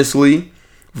Ball immensely.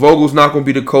 Vogel's not going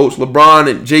to be the coach. LeBron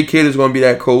and J. Kidd is going to be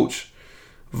that coach.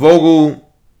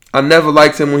 Vogel, I never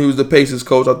liked him when he was the Pacers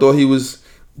coach. I thought he was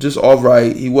just all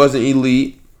right. He wasn't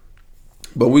elite.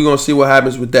 But we're going to see what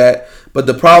happens with that. But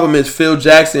the problem is Phil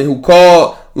Jackson, who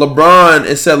called LeBron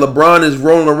and said LeBron is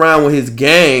rolling around with his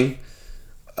gang.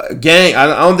 I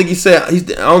don't think he said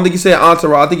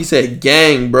entourage. I think he said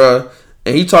gang, bruh.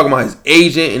 And he talking about his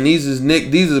agent, and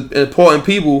these are important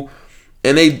people.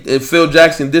 And Phil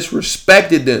Jackson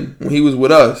disrespected them when he was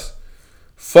with us.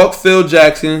 Fuck Phil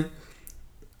Jackson.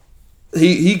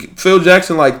 Phil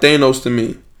Jackson like Thanos to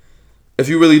me. If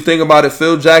you really think about it,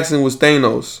 Phil Jackson was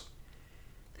Thanos.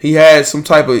 He had some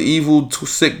type of evil,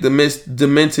 sick,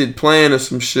 demented plan or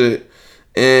some shit,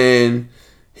 and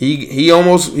he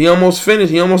almost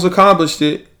finished. He almost accomplished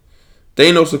it.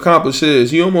 Thanos accomplished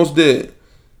his. He almost did.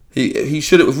 We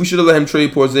should have let him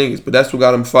trade Porzingis, but that's what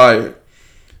got him fired.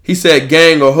 He said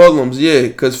gang or hoodlums, yeah,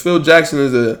 because Phil Jackson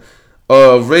is a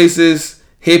racist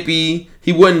hippie.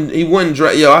 He wouldn't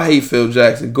drag. Yo, I hate Phil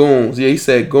Jackson. Goons, yeah, he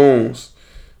said goons.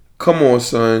 Come on,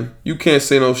 son, you can't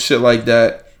say no shit like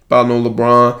that about no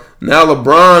LeBron. Now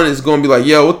LeBron is gonna be like,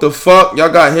 yo, what the fuck? Y'all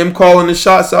got him calling the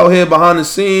shots out here behind the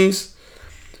scenes.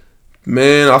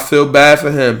 Man, I feel bad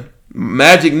for him.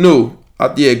 Magic knew.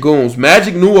 Goons.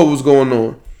 Magic knew what was going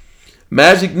on.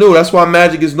 Magic knew. That's why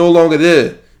Magic is no longer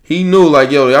there. He knew,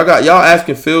 like, yo, y'all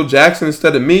asking Phil Jackson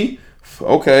instead of me?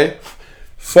 Okay.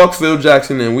 Fuck Phil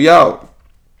Jackson then. We out.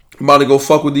 I'm about to go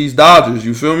fuck with these Dodgers.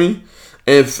 You feel me?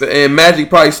 And Magic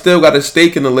probably still got a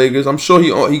stake in the Lakers. I'm sure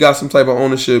he got some type of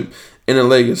ownership in the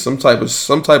Lakers. Some type of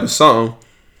something.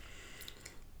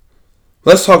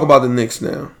 Let's talk about the Knicks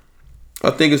now.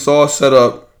 I think it's all set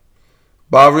up.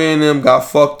 Bobby and them got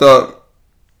fucked up.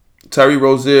 Terry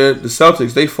Rozier, the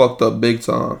Celtics, they fucked up big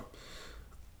time.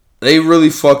 They really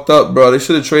fucked up, bro. They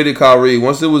should have traded Kyrie.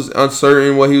 Once it was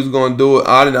uncertain what he was going to do,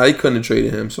 they couldn't have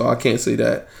traded him, so I can't say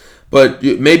that. But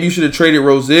maybe you should have traded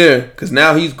Rozier, because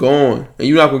now he's gone, and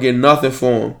you're not going to get nothing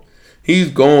for him. He's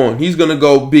gone. He's going to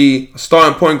go be a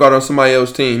starting point guard on somebody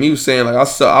else's team. He was saying, like, I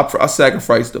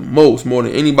sacrificed the most, more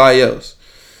than anybody else.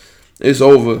 It's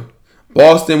over.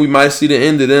 Boston, we might see the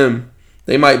end of them.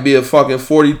 They might be a fucking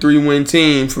 43-win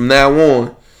team from now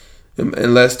on.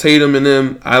 Unless Tatum and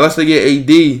them, unless they get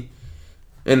AD.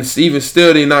 And even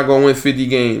still, they're not going to win 50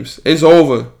 games. It's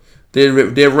over.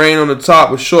 Their reign on the top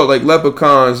was short like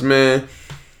leprechauns, man.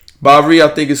 Bobby, I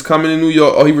think, is coming to New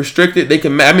York. Oh, he restricted?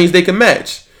 That means they can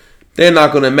match. They're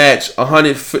not going to match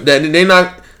 100. They're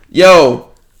not. Yo,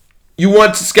 you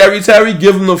want Scary Terry?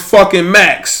 Give him the fucking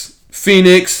max.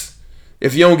 Phoenix.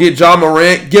 If you don't get Ja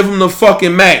Morant, give him the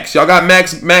fucking max. Y'all got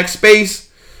max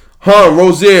space?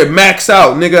 Rozier, max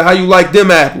out. Nigga, how you like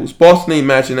them apples? Boston ain't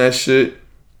matching that shit.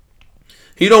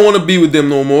 He don't want to be with them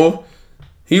no more.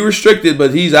 He restricted,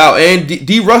 but he's out. And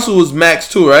D. Russell is max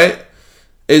too, right?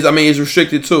 Is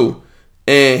restricted too.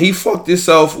 And he fucked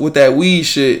himself with that weed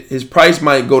shit. His price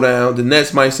might go down. The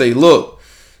Nets might say, look.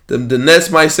 The Nets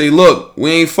might say, look,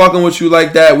 we ain't fucking with you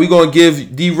like that. We gonna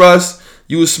give D. Russ,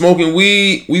 you was smoking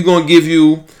weed. We gonna give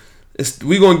you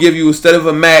instead of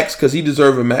a max, because he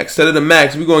deserves a max. Instead of the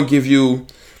max, we gonna give you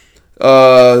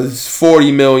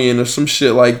 $40 million or some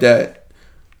shit like that.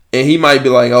 And he might be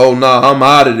like, oh nah, I'm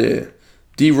out of there.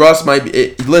 D. Russ might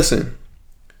be. Listen.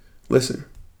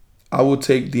 I would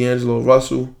take D'Angelo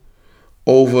Russell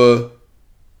over.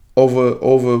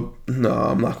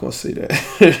 Nah, I'm not gonna say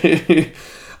that.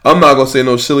 I'm not gonna say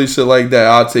no silly shit like that.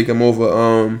 I'll take him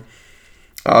over.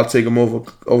 I'll take him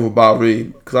over Bobby,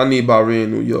 because I need Bobby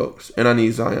in New York, and I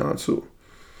need Zion too.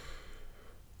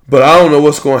 But I don't know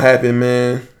what's gonna happen,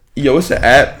 man. Yo, it's an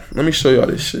app. Let me show y'all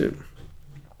this shit.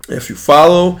 If you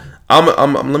follow, let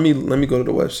me go to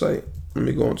the website. Let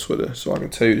me go on Twitter so I can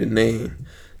tell you the name.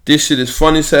 This shit is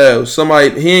fun as hell. Somebody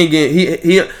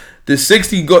the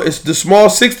 60 go. It's the small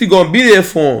 60 gonna be there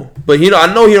for him, but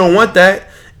I know he don't want that,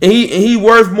 and he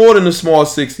worth more than the small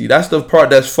 60. That's the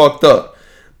part that's fucked up.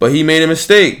 But he made a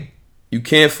mistake. You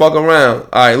can't fuck around.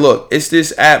 All right, look, it's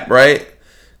this app, right?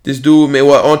 This dude made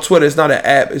on Twitter. It's not an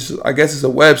app. I guess it's a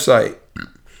website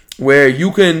where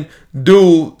you can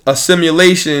do a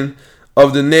simulation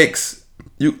of the Knicks.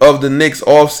 Of the Knicks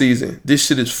off season. This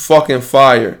shit is fucking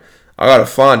fire. I gotta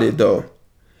find it though.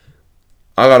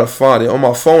 On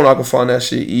my phone, I can find that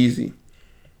shit easy.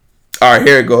 Alright,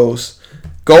 here it goes.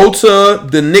 Go to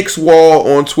the Knicks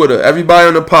wall on Twitter. Everybody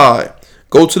on the pod,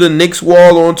 go to the Knicks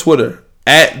wall on Twitter.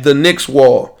 At the Knicks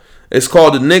wall. It's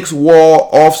called the Knicks Wall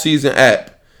off-season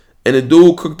app. And the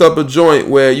dude cooked up a joint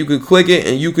where you can click it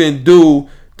and you can do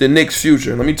the Knicks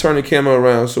future. Let me turn the camera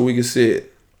around so we can see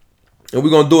it. And we're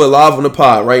going to do it live on the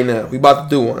pod right now. We about to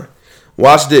do one.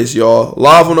 Watch this, y'all.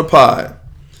 Live on the pod.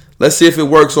 Let's see if it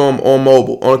works on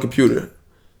mobile, on a computer.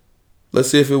 Let's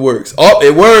see if it works. Oh,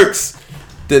 it works.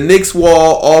 The Knicks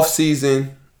wall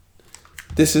offseason.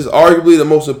 This is arguably the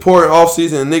most important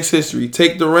offseason in Knicks history.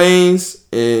 Take the reins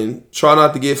and try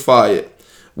not to get fired.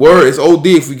 Word, it's OD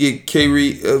if we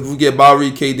get Bob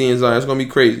Reed, KD, and Zion. It's going to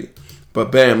be crazy.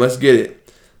 But bam, let's get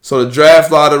it. So the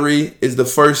draft lottery is the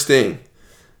first thing.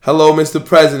 Hello, Mr.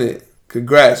 President.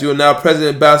 Congrats. You are now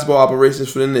president of basketball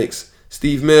operations for the Knicks.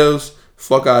 Steve Mills,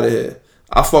 fuck out of here.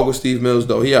 I fuck with Steve Mills,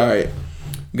 though. He all right.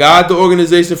 Guide the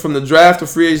organization from the draft to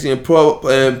free agency and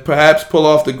perhaps pull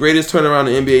off the greatest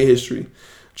turnaround in NBA history.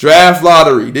 Draft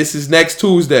lottery. This is next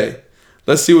Tuesday.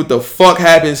 Let's see what the fuck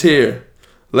happens here.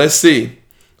 Let's see.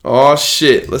 Oh,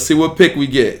 shit. Let's see what pick we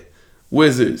get.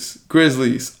 Wizards.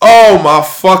 Grizzlies. Oh, my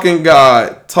fucking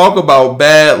God. Talk about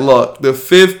bad luck. The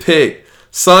 5th pick.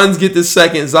 Suns get the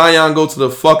 2nd. Zion go to the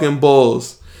fucking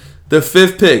Bulls. The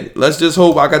 5th pick. Let's just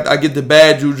hope I get the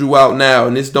bad juju out now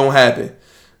and this don't happen.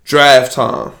 Draft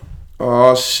time.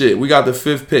 Oh, shit. We got the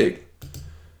 5th pick.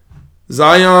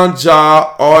 Zion,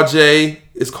 Ja, RJ.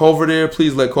 Is Culver there?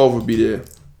 Please let Culver be there.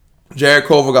 Jared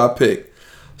Culver got picked.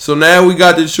 So now we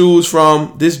got to choose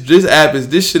from this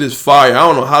shit is fire. I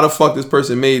don't know how the fuck this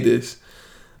person made this.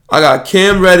 I got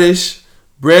Cam Reddish,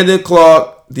 Brandon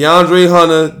Clark, DeAndre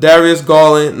Hunter, Darius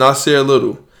Garland, Nasir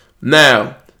Little.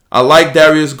 Now, I like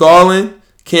Darius Garland,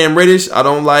 Cam Reddish, I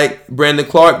don't like. Brandon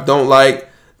Clark, don't like.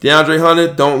 DeAndre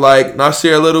Hunter, don't like.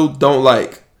 Nasir Little, don't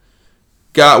like.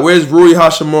 Where's Rui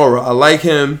Hashimura? I like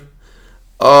him.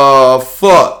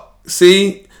 Fuck.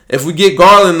 See, if we get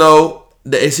Garland though,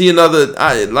 is he another?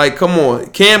 Come on.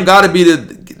 Cam got to be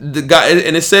the guy.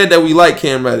 And it said that we like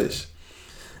Cam Reddish.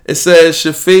 It says,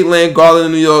 should fate land Garland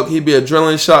in New York, he'd be a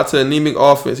drilling shot to anemic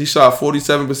offense. He shot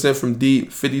 47% from deep,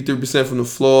 53% from the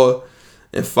floor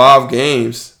in 5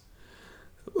 games.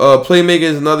 Playmaker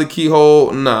is another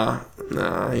keyhole. Nah.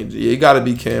 You got to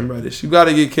be Cam Reddish. You got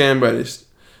to get Cam Reddish.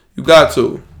 You got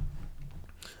to.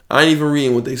 I ain't even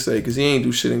reading what they say because he ain't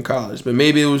do shit in college. But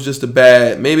maybe it was just a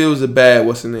bad,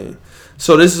 what's the name?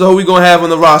 So this is who we going to have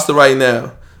on the roster right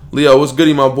now. Leo, what's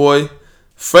goody, my boy?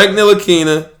 Frank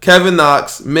Ntilikina, Kevin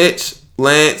Knox, Mitch,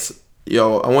 Lance.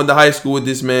 Yo, I went to high school with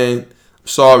this man.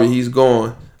 Sorry, he's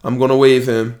gone. I'm going to waive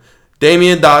him.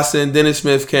 Damian Dotson, Dennis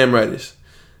Smith, Cam Reddish.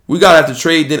 We got to have to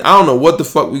trade. I don't know what the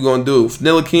fuck we going to do.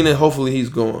 Ntilikina, hopefully he's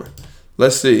gone.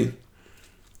 Let's see.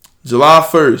 July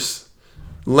 1st.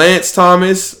 Lance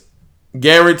Thomas,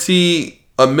 guaranteed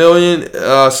 $1 million,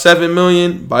 $7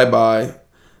 million. Bye-bye.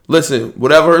 Listen,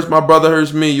 whatever hurts my brother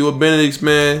hurts me. You a Benedict's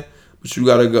man, but you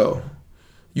gotta go.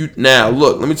 Now,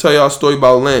 look, let me tell y'all a story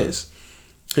about Lance.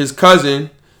 His cousin,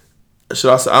 I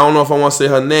don't know if I want to say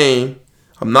her name.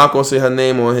 I'm not gonna say her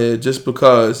name on here just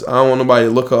because I don't want nobody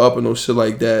to look her up and no shit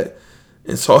like that.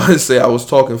 And so I say I was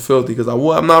talking filthy because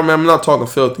I'm not talking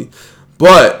filthy,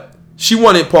 but she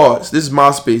wanted parts. This is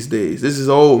MySpace days. This is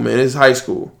old, man. This is high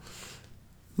school.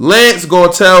 Lance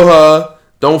gonna tell her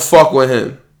don't fuck with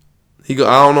him. I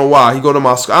don't know why. He go to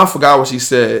my school. I forgot what she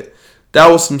said. That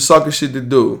was some sucker shit to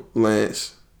do,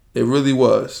 Lance. It really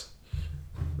was.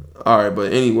 All right,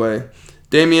 but anyway.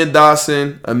 Damian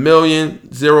Dotson, $1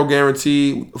 million, 0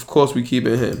 guarantee. Of course, we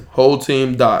keeping him. Whole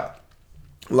team dot.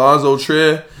 Lonzo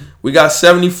Trier, we got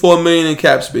 $74 million in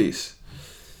cap space.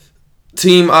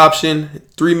 Team option,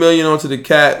 $3 million onto the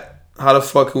cap. How the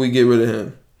fuck can we get rid of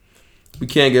him? You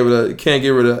can't get rid of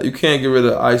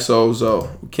ISO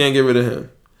Zo. We can't get rid of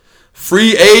him.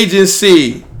 Free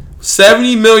agency,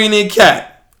 $70 million in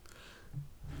cap.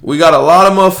 We got a lot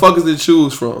of motherfuckers to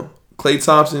choose from. Klay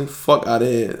Thompson, fuck out of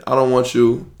here. I don't want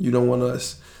you. You don't want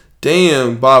us.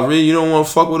 Damn, Bob Reed, you don't want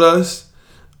to fuck with us?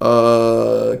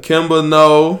 Kemba,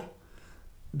 no.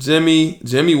 Jimmy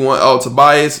want. Oh,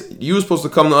 Tobias, you were supposed to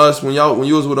come to us when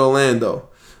you was with Orlando.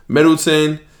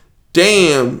 Middleton,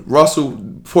 damn. Russell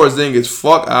Porzingis,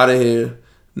 fuck out of here.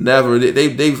 Never.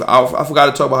 I forgot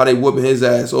to talk about how they whooping his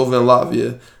ass over in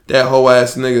Latvia. That whole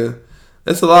ass nigga.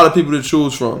 That's a lot of people to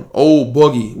choose from. Old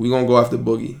Boogie. We gonna go after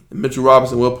Boogie. Mitchell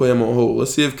Robinson, we'll put him on hold.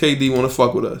 Let's see if KD wanna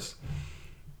fuck with us.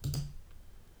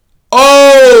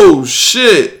 Oh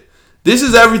shit. This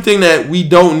is everything that we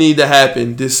don't need to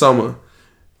happen this summer.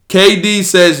 KD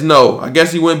says no. I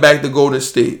guess he went back to Golden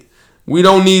State. We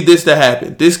don't need this to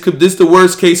happen. This the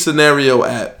worst case scenario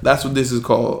app. That's what this is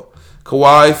called.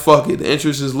 Kawhi, fuck it. The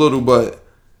interest is little, but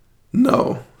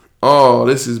no. Oh,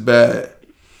 this is bad.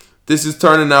 This is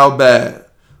turning out bad.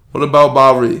 What about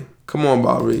Bowery? Come on,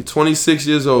 Bari. 26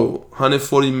 years old.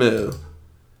 140 mil.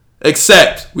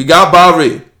 Except, we got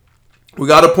Bari. We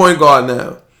got a point guard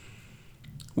now.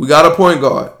 We got a point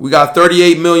guard. We got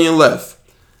 38 million left.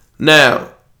 Now,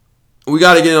 we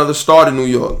got to get another star to New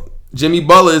York. Jimmy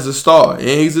Butler is a star, and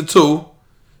he's a 2.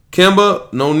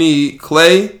 Kemba, no need.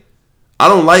 Klay, I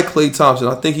don't like Klay Thompson.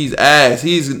 I think he's ass.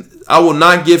 I will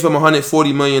not give him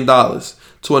 $140 million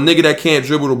to a nigga that can't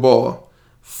dribble the ball.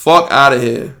 Fuck out of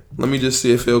here. Let me just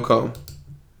see if he'll come.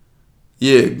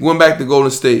 Yeah, went back to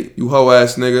Golden State, you hoe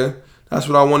ass nigga. That's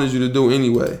what I wanted you to do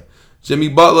anyway. Jimmy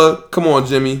Butler, come on,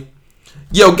 Jimmy.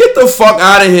 Yo, get the fuck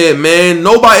out of here, man.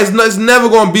 It's never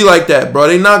going to be like that, bro.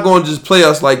 They not going to just play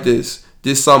us like this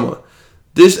summer.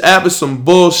 This app is some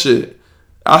bullshit.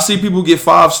 I see people get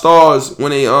 5 stars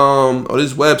when they, or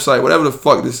this website, whatever the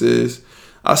fuck this is.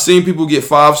 I seen people get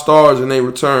 5 stars and they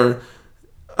return.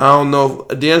 I don't know.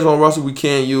 D'Angelo Russell we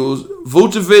can't use.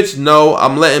 Vucevic, no.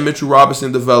 I'm letting Mitchell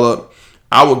Robinson develop.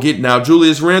 I will get now.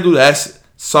 Julius Randle, that's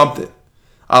something.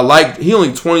 He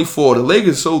only 24. The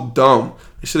Lakers so dumb.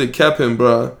 They should have kept him,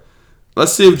 bro.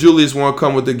 Let's see if Julius want to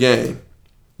come with the game.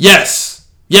 Yes.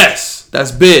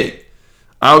 That's big.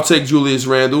 I'll take Julius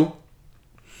Randle.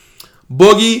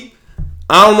 Boogie,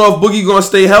 I don't know if Boogie going to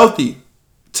stay healthy.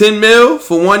 10 mil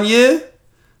for 1 year?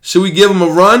 Should we give him a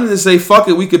run and say, fuck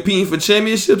it, we competing for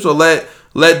championships, or let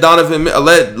Mitchell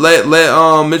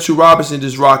Robinson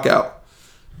just rock out?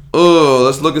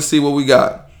 Let's look and see what we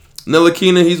got.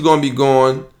 Ntilikina, he's going to be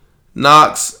gone.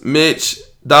 Knox, Mitch,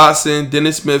 Dotson,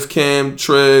 Dennis Smith, Cam,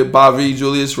 Trey, Bobby,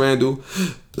 Julius Randle.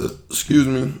 Excuse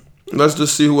me. Let's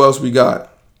just see who else we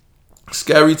got.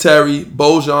 Scary Terry,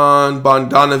 Bojan,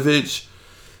 Bogdanovic,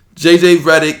 JJ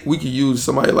Redick. We could use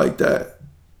somebody like that.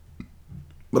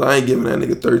 But I ain't giving that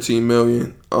nigga $13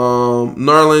 million.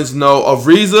 Nerlens, no.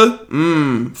 Ariza,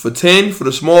 for 10, for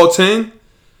the small 10.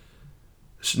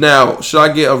 Now, should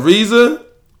I get Ariza?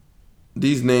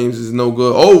 These names is no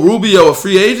good. Oh, Rubio, a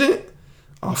free agent?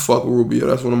 Oh, fuck with Rubio.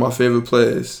 That's one of my favorite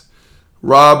players.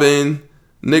 Robin.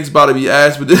 Knicks about to be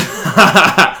ass with this.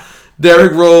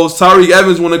 Derrick Rose. Tyreke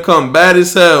Evans want to come. Bad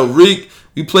as hell. Reek.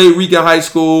 We played Reek in high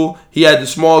school. He had the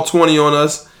small 20 on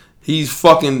us. He's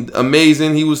fucking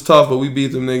amazing. He was tough, but we beat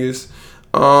them niggas.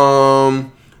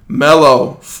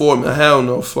 Melo. Hell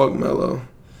no. Fuck Melo.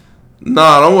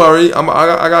 Nah, don't worry.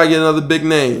 I got to get another big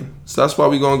name. So that's why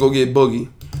we going to go get Boogie.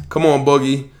 Come on,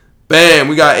 Boogie. Bam.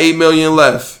 We got $8 million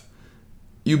left.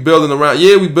 You building around.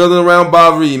 Yeah, we building around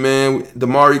Bobby, man.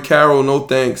 Damari Carroll, no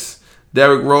thanks.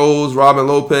 Derrick Rose, Robin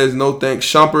Lopez, no thanks.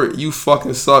 Shumpert, you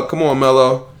fucking suck. Come on,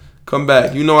 Melo. Come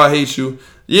back. You know I hate you.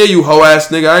 Yeah, you hoe ass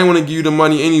nigga. I ain't want to give you the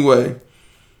money anyway.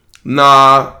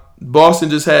 Nah, Boston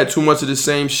just had too much of the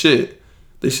same shit.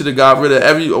 They should have got rid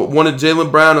of one of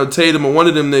Jaylen Brown or Tatum or one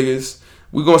of them niggas.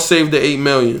 We gonna save the $8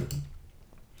 million.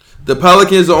 The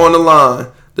Pelicans are on the line.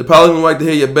 The Pelicans would like to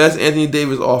hear your best Anthony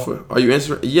Davis offer. Are you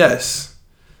interested? Yes.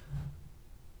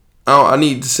 I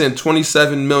need to send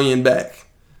 $27 million back.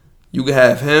 You can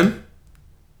have him,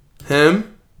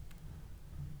 and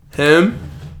him.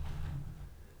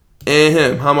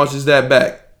 How much is that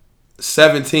back?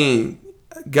 17.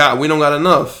 God, we don't got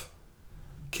enough.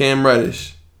 Cam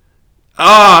Reddish. Hell,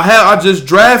 I just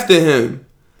drafted him.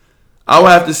 I would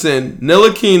have to send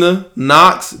Ntilikina,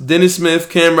 Knox, Dennis Smith,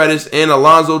 Cam Reddish, and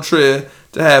Alonzo Trier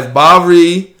to have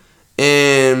Bobby,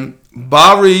 Boogie.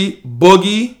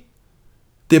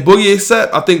 Did Boogie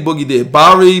accept? I think Boogie did.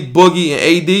 Bobby, Boogie,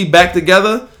 and AD back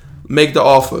together. Make the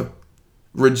offer.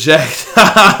 Reject.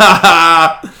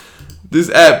 This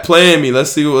app playing me.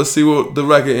 Let's see what the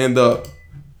record end up.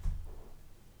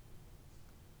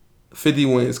 50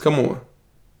 wins. Come on.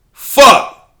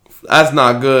 Fuck. That's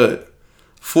not good.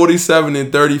 47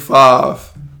 and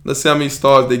 35. Let's see how many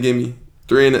stars they give me.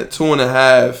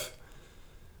 2.5.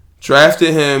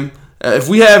 Drafted him. If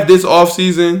we have this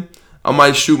offseason, I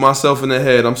might shoot myself in the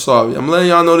head. I'm sorry. I'm letting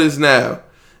y'all know this now.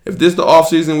 If this the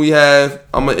offseason we have,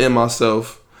 I'm going to end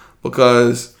myself.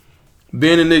 Because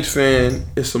being a Knicks fan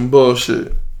is some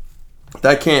bullshit.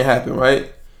 That can't happen,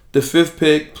 right? The 5th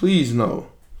pick, please no.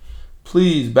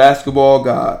 Please, basketball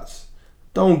gods,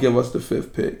 don't give us the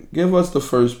 5th pick. Give us the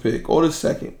 1st pick or the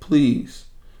 2nd. Please.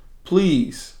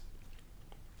 Please.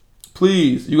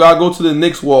 Please. You got to go to the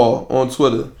Knicks wall on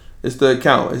Twitter. It's the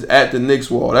account. It's at the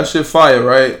Knicks wall. That shit fire,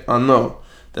 right? I know.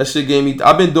 That shit gave me...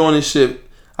 I've been doing this shit.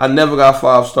 I never got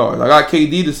 5 stars. I got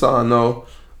KD to sign, though.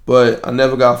 But I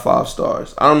never got 5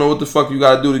 stars. I don't know what the fuck you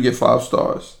got to do to get 5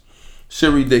 stars.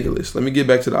 Shit ridiculous. Let me get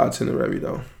back to the itinerary,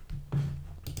 though.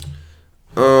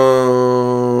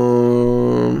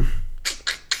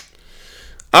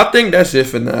 I think that's it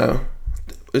for now.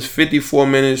 It's 54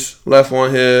 minutes left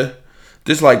on here.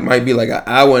 This might be an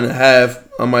hour and a half.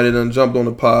 I might have done jumped on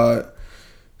the pod.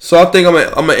 So I think I'm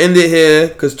gonna end it here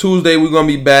because Tuesday we're gonna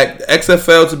be back. The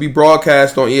XFL to be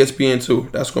broadcast on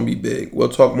ESPN2. That's gonna be big. We'll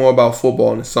talk more about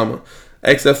football in the summer.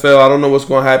 XFL, I don't know what's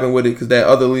gonna happen with it because that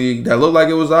other league that looked like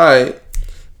it was alright,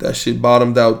 that shit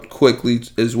bottomed out quickly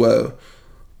as well.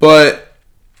 But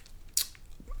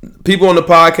people on the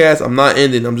podcast, I'm not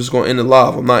ending. I'm just gonna end the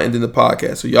live. I'm not ending the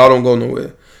podcast, so y'all don't go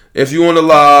nowhere. If you on the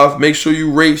live, make sure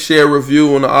you rate, share,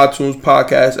 review on the iTunes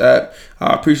podcast app.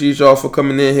 I appreciate y'all for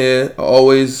coming in here.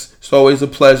 It's always a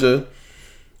pleasure.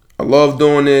 I love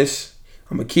doing this.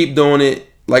 I'm gonna keep doing it.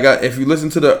 If you listen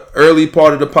to the early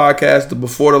part of the podcast, the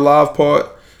before the live part,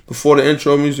 before the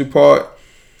intro music part,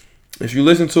 if you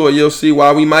listen to it, you'll see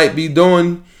why we might be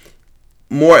doing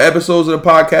more episodes of the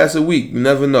podcast a week. You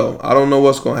never know. I don't know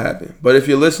what's gonna happen. But if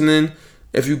you're listening,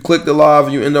 if you click the live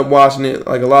and you end up watching it,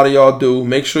 like a lot of y'all do,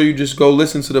 make sure you just go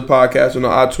listen to the podcast on the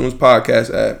iTunes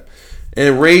podcast app.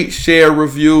 And rate, share,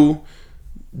 review.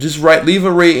 Just leave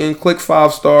a rating, click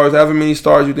 5 stars, however many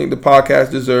stars you think the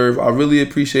podcast deserve. I really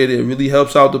appreciate it. It really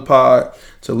helps out the pod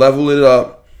to level it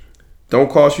up.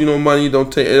 Don't cost you no money. It don't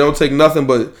take nothing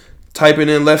but typing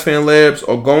in Left Hand Labs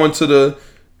or going to the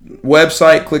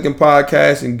website, clicking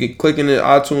podcast and clicking the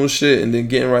iTunes shit and then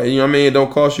getting right. You know what I mean? It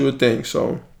don't cost you a thing.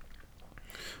 So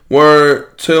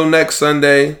word till next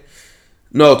Sunday.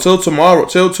 No, till tomorrow,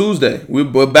 till Tuesday.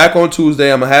 We're back on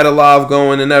Tuesday. I'm going to have a live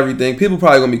going and everything. People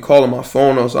probably going to be calling my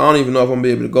phone on, so I don't even know if I'm going to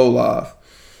be able to go live.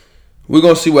 We're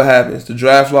going to see what happens. The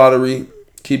draft lottery,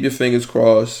 keep your fingers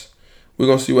crossed. We're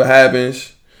going to see what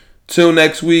happens. Till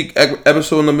next week,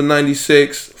 episode number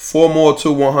 96. 4 more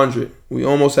to 100. We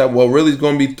almost have, really it's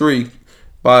going to be 3.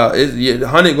 The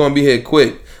 100 going to be here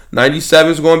quick.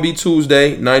 97 is going to be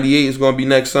Tuesday. 98 is going to be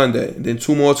next Sunday. And then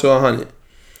 2 more to 100.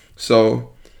 So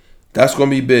that's going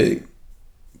to be big.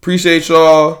 Appreciate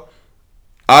y'all.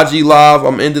 IG Live.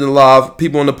 I'm ending the live.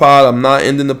 People on the pod, I'm not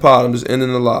ending the pod. I'm just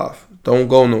ending the live. Don't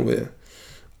go nowhere.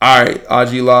 All right,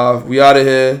 IG Live. We out of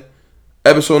here.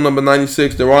 Episode number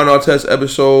 96. The Ron Artest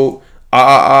episode.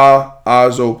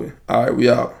 Eyes open. All right, we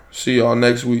out. See y'all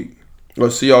next week. Or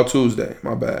see y'all Tuesday.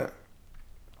 My bad.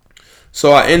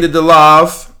 So I ended the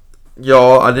live.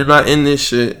 Y'all, I did not end this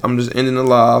shit. I'm just ending the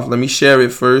live. Let me share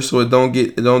it first so it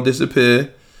don't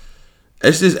disappear.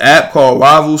 It's this app called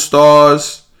Rival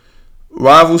Stars.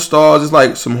 Rival Stars is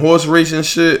like some horse racing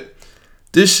shit.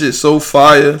 This shit so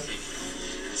fire.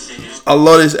 I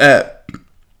love this app.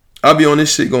 I be on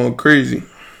this shit going crazy.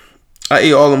 I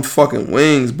eat all them fucking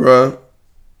wings, bruh.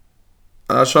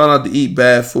 I try not to eat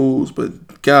bad foods,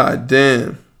 but god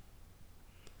damn.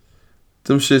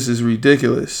 Them shits is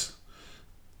ridiculous.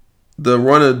 The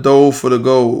runner dove for the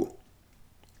gold.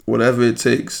 Whatever it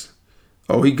takes.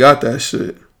 Oh, he got that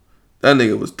shit. That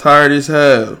nigga was tired as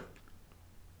hell.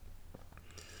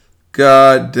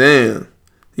 God damn.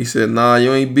 He said, nah,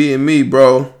 you ain't beating me,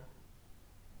 bro.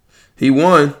 He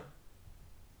won.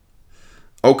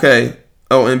 Okay.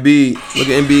 Oh, Embiid. Look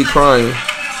at Embiid crying.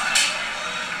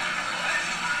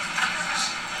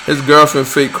 His girlfriend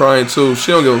fake crying too.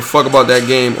 She don't give a fuck about that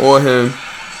game or him.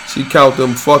 She count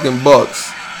them fucking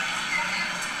bucks.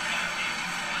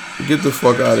 Get the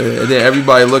fuck out of here. And then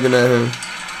everybody looking at him.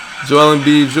 Joel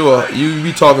Embiid, you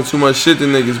be talking too much shit to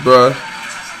niggas, bruh.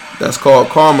 That's called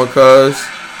karma, cuz.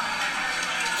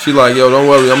 She like, yo, don't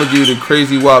worry. I'm going to give you the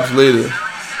crazy wops later.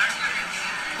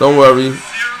 Don't worry.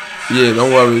 Yeah,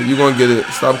 don't worry. You going to get it.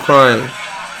 Stop crying.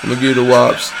 I'm going to give you the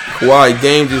wops. Kawhi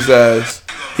gamed his ass.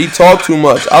 He talked too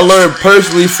much. I learned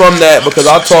personally from that because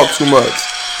I talk too much.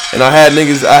 And I had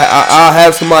niggas, I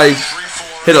have somebody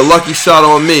hit a lucky shot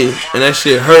on me, and that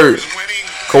shit hurt.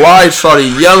 Kawhi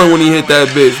started yelling when he hit that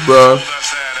bitch, bro.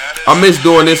 I miss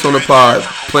doing this on the pod,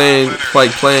 playing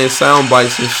sound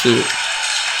bites and shit.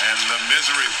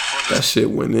 That shit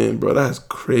went in, bro. That's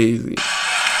crazy.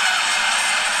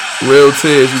 Real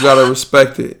tears, you gotta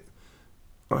respect it.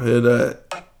 I hear that.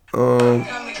 Oh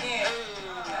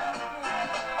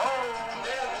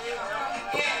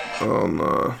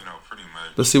no.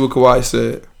 Let's see what Kawhi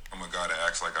said. I'm a guy that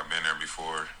acts like I've been there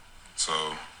before. So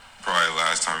probably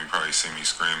last time you probably see me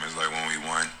scream is like when we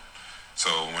won. So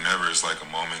whenever it's like a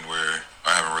moment where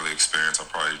I haven't really experienced, I'll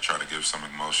probably try to give some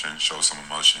emotion, show some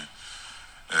emotion,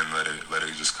 and let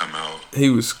it just come out. He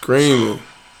was screaming.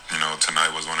 So,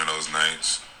 tonight was one of those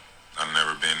nights. I've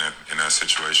never been in that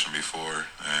situation before,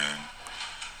 and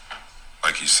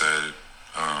like he said,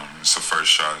 it's the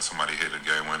first shot somebody hit a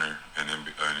game winner in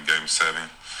Game 7.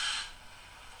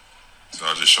 So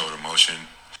I just showed emotion.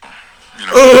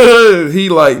 He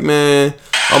like, man,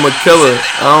 I'm a killer.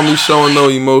 I don't be showing no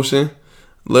emotion.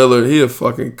 Lillard, he a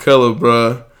fucking killer,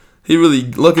 bruh. He really,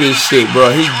 look at his shit,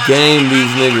 bro. He gamed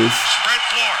these niggas.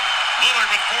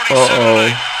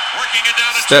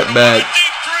 Step back.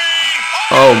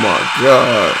 Oh my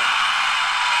god.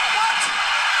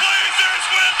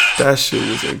 That shit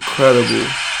was incredible.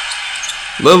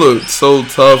 Lillard so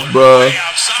tough, bro.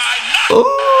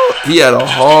 Oh, he had a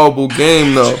horrible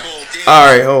game though.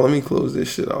 Alright, hold on, let me close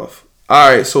this shit off.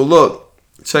 Alright, so look.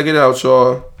 Check it out,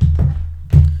 y'all.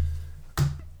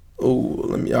 Oh,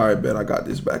 alright, bet I got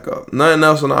this back up. Nothing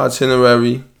else on the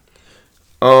itinerary.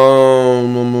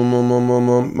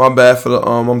 My bad for the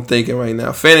I'm thinking right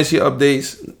now. Fantasy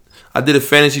updates. I did a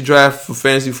fantasy draft for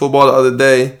fantasy football the other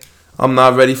day. I'm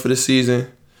not ready for the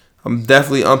season. I'm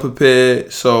definitely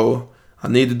unprepared, so I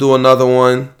need to do another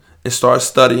one and start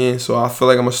studying. So I feel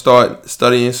like I'm gonna start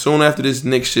studying soon after this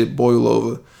Knicks shit boil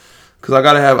over. Cause I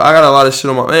got a lot of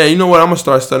shit on my man. You know what? I'm gonna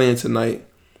start studying tonight.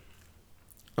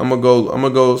 I'm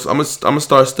gonna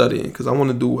start studying because I want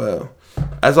to do well,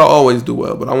 as I always do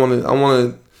well. But I want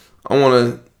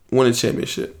to win a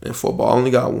championship in football. I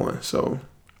only got one, so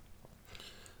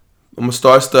I'm gonna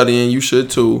start studying. You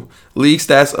should too. League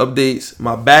stats updates.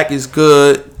 My back is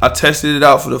good. I tested it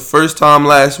out for the first time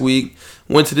last week.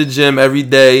 Went to the gym every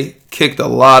day. Kicked a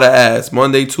lot of ass.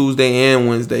 Monday, Tuesday, and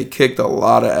Wednesday. Kicked a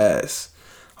lot of ass.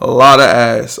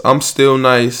 I'm still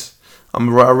nice.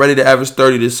 I'm ready to average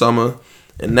 30 this summer.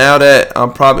 And now that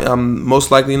I'm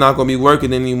most likely not gonna be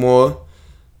working anymore.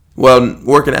 Well,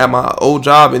 working at my old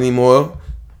job anymore.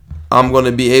 I'm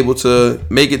gonna be able to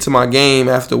make it to my game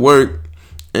after work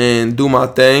and do my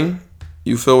thing.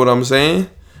 You feel what I'm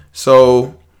saying?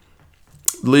 So,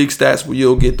 league stats,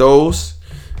 you'll get those.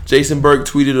 Jason Burke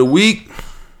tweeted a week.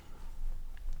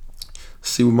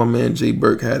 See what my man Jay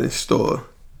Burke had in store.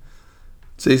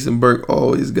 Jason Burke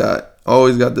always got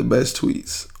the best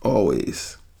tweets.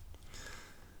 Always.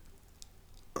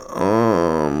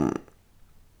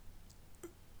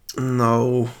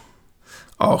 No.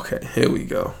 Okay, here we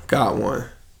go. Got one.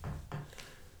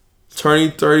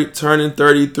 Turning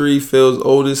 33 feels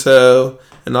old as hell,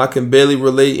 and I can barely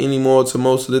relate anymore to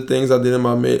most of the things I did in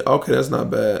my mid. Okay, that's not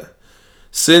bad.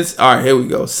 Here we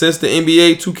go. Since the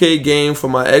NBA 2K game for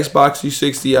my Xbox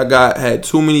 360, I had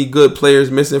too many good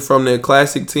players missing from their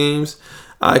classic teams.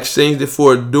 I exchanged it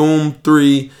for a Doom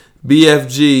 3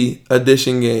 BFG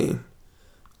edition game.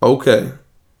 Okay,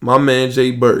 my man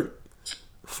Jay Burke.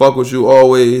 Fuck with you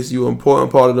always. You an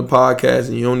important part of the podcast,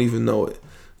 and you don't even know it.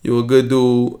 You a good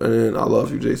dude, and I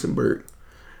love you, Jason Burke.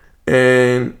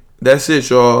 And that's it,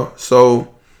 y'all.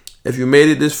 So, if you made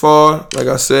it this far, like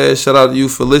I said, shout out to you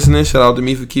for listening. Shout out to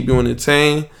me for keeping you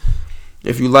entertained.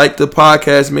 If you like the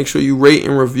podcast, make sure you rate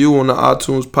and review on the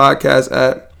iTunes podcast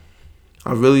app.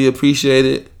 I really appreciate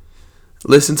it.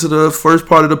 Listen to the first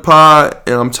part of the pod,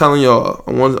 and I'm telling y'all,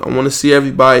 I want to see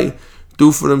everybody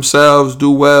do for themselves,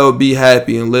 do well, be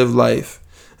happy, and live life.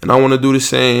 And I want to do the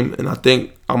same, and I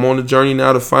think I'm on the journey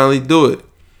now to finally do it.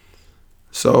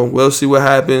 So we'll see what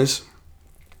happens.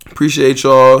 Appreciate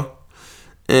y'all.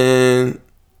 And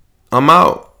I'm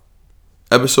out.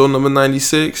 Episode number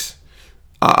 96.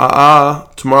 Tomorrow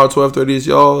 12:30 is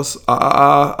y'all's.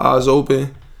 Eyes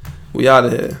open. We out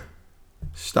of here.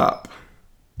 Stop.